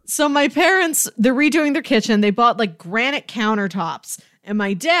 no. So my parents, they're redoing their kitchen. They bought like granite countertops. And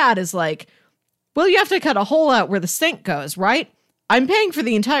my dad is like, well, you have to cut a hole out where the sink goes, right? I'm paying for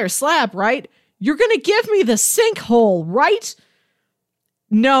the entire slab, right? You're going to give me the sinkhole, right?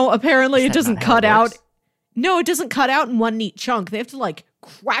 No, apparently it doesn't cut out. No, it doesn't cut out in one neat chunk. They have to like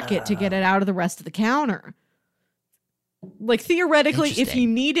crack it to get it out of the rest of the counter. Like theoretically, if he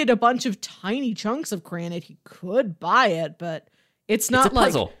needed a bunch of tiny chunks of granite, he could buy it, but it's not it's a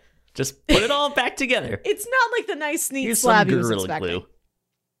puzzle. Like just put it all back together. It's not like the nice, neat slab he was expecting. Glue.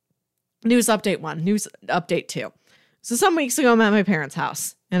 News update 1, news update 2. So some weeks ago, I'm at my parents'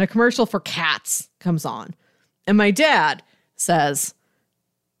 house, and a commercial for Cats comes on. And my dad says,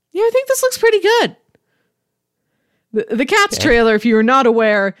 yeah, I think this looks pretty good. The Cats trailer, if you're not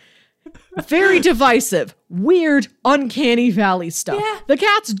aware, very divisive, weird, uncanny valley stuff. Yeah. The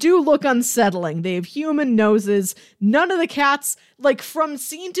cats do look unsettling. They have human noses. None of the cats, like from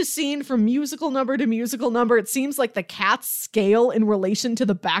scene to scene, from musical number to musical number, it seems like the cat's scale in relation to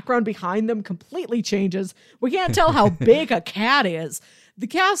the background behind them completely changes. We can't tell how big a cat is. The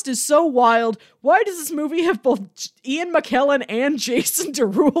cast is so wild. Why does this movie have both Ian McKellen and Jason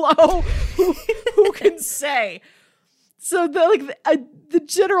Derulo? Who can say? So the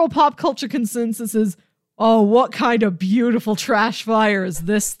general pop culture consensus is, oh, what kind of beautiful trash fire is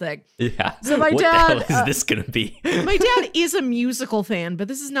this thing? Yeah. So my what dad, the hell is this gonna be? My dad is a musical fan, but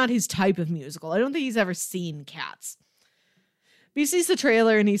this is not his type of musical. I don't think he's ever seen Cats. But he sees the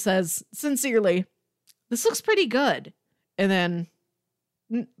trailer and he says, sincerely, this looks pretty good. And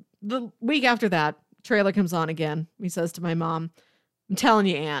then the week after that, trailer comes on again. He says to my mom, I'm telling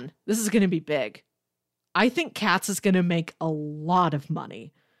you, Anne, this is gonna be big. I think Cats is going to make a lot of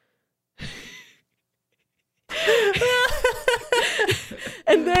money.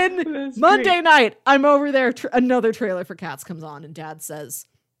 And then Monday night, I'm over there. Another trailer for Cats comes on, and Dad says,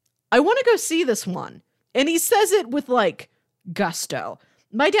 I want to go see this one. And he says it with like gusto.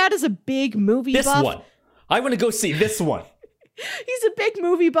 My dad is a big movie buff. This one. I want to go see this one. He's a big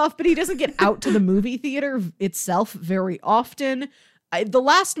movie buff, but he doesn't get out to the movie theater itself very often. The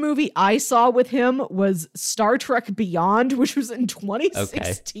last movie I saw with him was Star Trek Beyond, which was in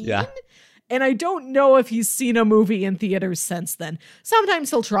 2016. Okay. Yeah. And I don't know if he's seen a movie in theaters since then. Sometimes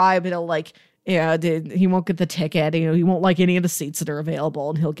he'll try, but he'll like, he won't get the ticket. He won't like any of the seats that are available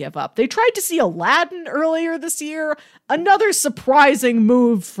and he'll give up. They tried to see Aladdin earlier this year. Another surprising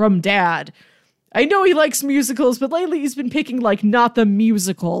move from Dad. I know he likes musicals, but lately he's been picking like not the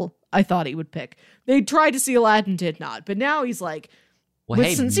musical I thought he would pick. They tried to see Aladdin, did not. But now he's like, well,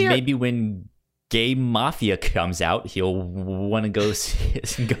 hey, maybe when Gay Mafia comes out, he'll want to go see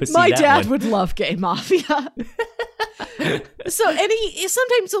My that dad one. would love Gay Mafia. So, and he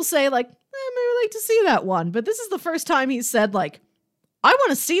sometimes he'll say like, I would like to see that one. But this is the first time he's said like, I want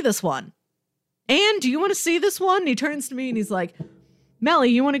to see this one. And do you want to see this one? And he turns to me and he's like, Melly,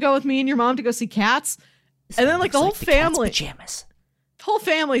 you want to go with me and your mom to go see Cats? And then like the whole family, pajamas. The whole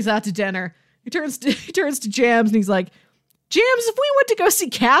family's out to dinner. He turns to Jams and he's like, Jams, if we went to go see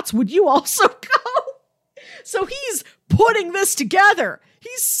Cats, would you also go? So he's putting this together.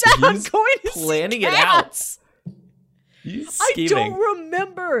 He's set on going to planning see Cats. It out. I don't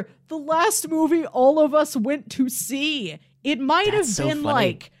remember the last movie all of us went to see. It might have been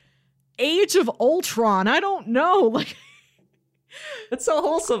like Age of Ultron. I don't know. Like, it's so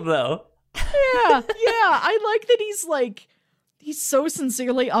wholesome though. Yeah. I like that he's so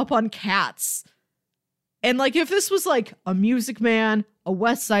sincerely up on Cats. And like, if this was like a Music Man, a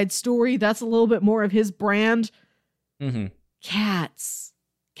West Side Story, that's a little bit more of his brand. Mm-hmm. Cats.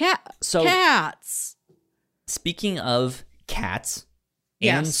 So, Cats. Speaking of Cats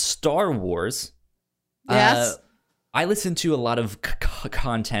and Yes. Star Wars, Yes. I listen to a lot of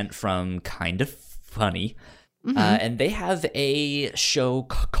content from Kind of Funny, Mm-hmm. and they have a show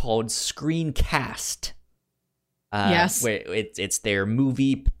called Screencast. Yes. Where it's their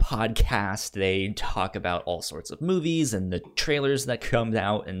movie podcast. They talk about all sorts of movies and the trailers that come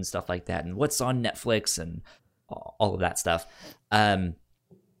out and stuff like that and what's on Netflix and all of that stuff.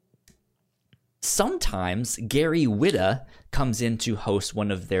 Sometimes Gary Whitta comes in to host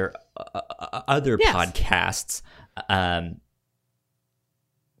one of their other podcasts, Kind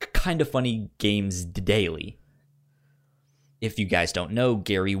of Funny Games Daily. If you guys don't know,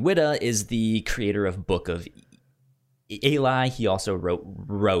 Gary Whitta is the creator of Book of Eli. He also wrote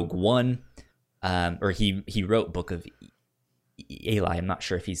Rogue One, or he wrote Book of Eli. I'm not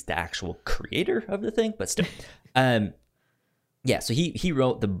sure if he's the actual creator of the thing, but still. Yeah, so he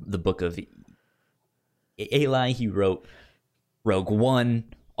wrote the book of Eli. He wrote Rogue One,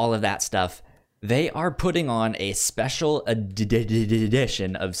 all of that stuff. They are putting on a special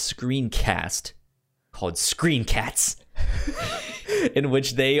edition of Screencast called Screencats, in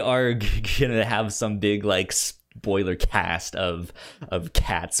which they are gonna have some big like spoiler cast of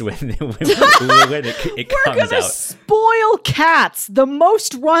Cats when it We're comes gonna out. spoil Cats, the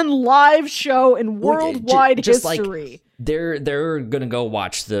most run live show in worldwide Just history. Like, they're gonna go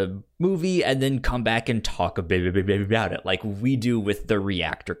watch the movie and then come back and talk a bit about it, like we do with the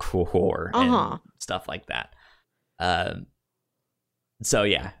Reactor Core and stuff like that. So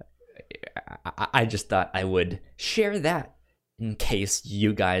yeah, I just thought I would share that in case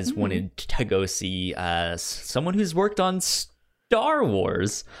you guys wanted to go see someone who's worked on Star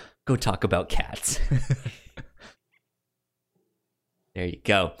Wars go talk about Cats. There you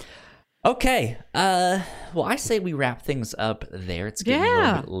go. Okay, well, I say we wrap things up there. It's getting a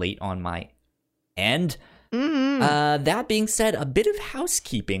little bit late on my end. That being said, a bit of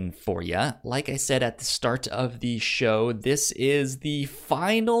housekeeping for you. Like I said at the start of the show, this is the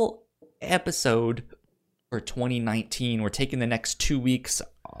final episode for 2019. We're taking the next 2 weeks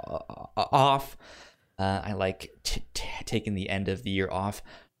off. I like taking the end of the year off.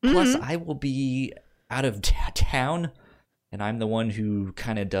 Plus, I will be out of town. And I'm the one who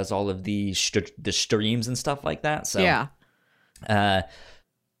kind of does all of the streams and stuff like that. So Yeah. I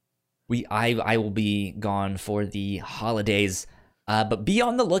will be gone for the holidays. But be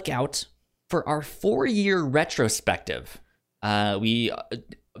on the lookout for our 4-year retrospective. We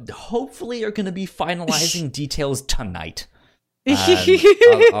hopefully are going to be finalizing details tonight. I'm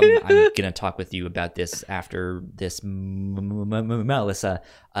going to talk with you about this after this, Melissa.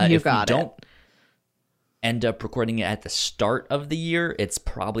 You if got we it. don't end up recording it at the start of the year, it's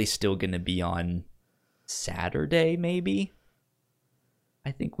probably still going to be on Saturday, maybe.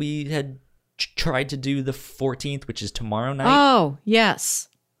 I think we had tried to do the 14th, which is tomorrow night. Oh, yes.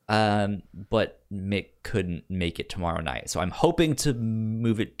 But Mick couldn't make it tomorrow night. So I'm hoping to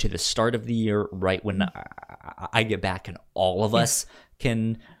move it to the start of the year, right when I get back and all of us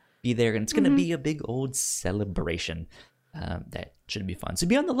can be there. And it's going to be a big old celebration. That should be fun. So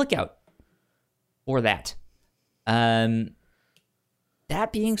be on the lookout for that. That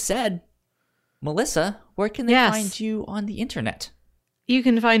being said, Melissa, where can they find you on the internet? You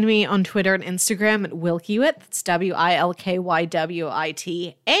can find me on Twitter and Instagram at Wilkywit. That's WILKYWIT.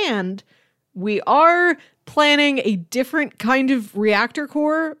 And we are planning a different kind of reactor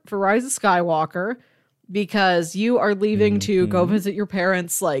core for Rise of Skywalker because you are leaving to go visit your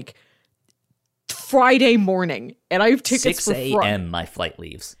parents like Friday morning. And I have tickets 6 a.m. my flight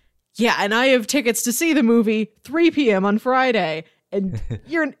leaves. Yeah, and I have tickets to see the movie 3 p.m. on Friday. And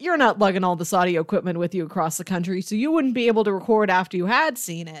you're not lugging all this audio equipment with you across the country, so you wouldn't be able to record after you had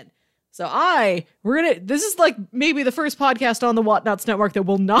seen it. So this is like maybe the first podcast on the Whatnots Network that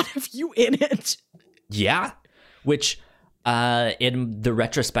will not have you in it. Yeah, which in the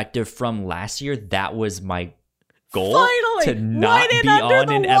retrospective from last year, that was my goal. Finally, to not be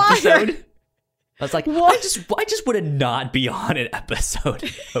on an episode. I was like, I just want to not be on an episode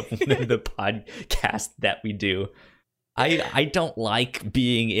of one of the podcasts that we do. I don't like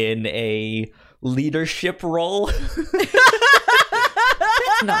being in a leadership role. That's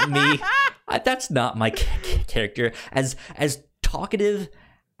not me. That's not my character. As talkative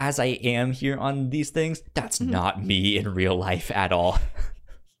as I am here on these things, that's not me in real life at all.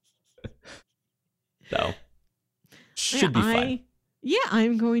 So, should be fun.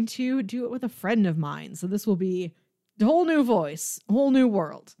 I'm going to do it with a friend of mine. So this will be a whole new voice, a whole new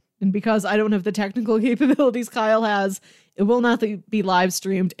world. And because I don't have the technical capabilities Kyle has, it will not be live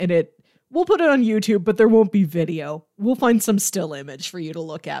streamed, and we'll put it on YouTube, but there won't be video. We'll find some still image for you to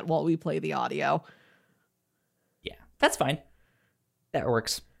look at while we play the audio. Yeah, that's fine. That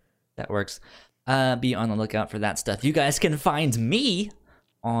works. Be on the lookout for that stuff. You guys can find me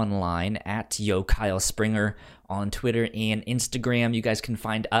online at Yo Kyle Springer on Twitter and Instagram. You guys can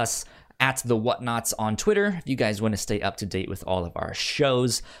find us at The Whatnots on Twitter if you guys want to stay up to date with all of our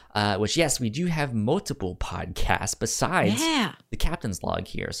shows, which, yes, we do have multiple podcasts besides the Captain's Log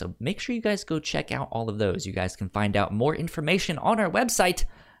here. So make sure you guys go check out all of those. You guys can find out more information on our website,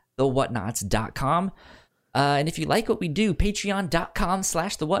 thewhatnots.com. And if you like what we do,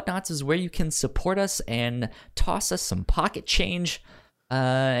 patreon.com/thewhatnots is where you can support us and toss us some pocket change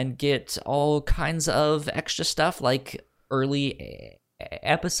and get all kinds of extra stuff like early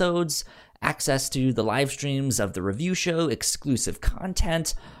episodes, access to the live streams of the review show, exclusive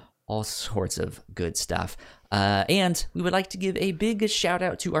content, all sorts of good stuff. And we would like to give a big shout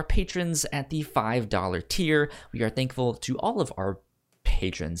out to our patrons at the $5 tier. We are thankful to all of our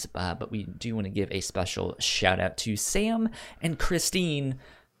patrons, but we do want to give a special shout out to Sam and Christine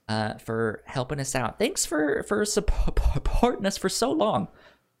for helping us out. Thanks for supporting us for so long.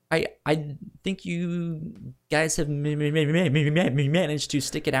 I think you guys have managed to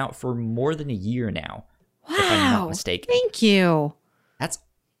stick it out for more than a year now. Wow. If I'm not mistaken. Thank you. That's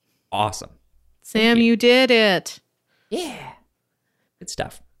awesome. Sam, you did it. Yeah. Good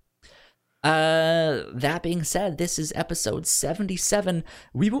stuff. That being said, this is episode 77.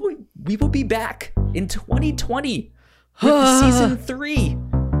 We will be back in 2020 with season 3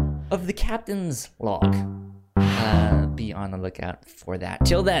 of the Captain's Log. Be on the lookout for that.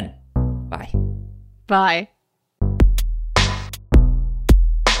 Till then, bye. Bye.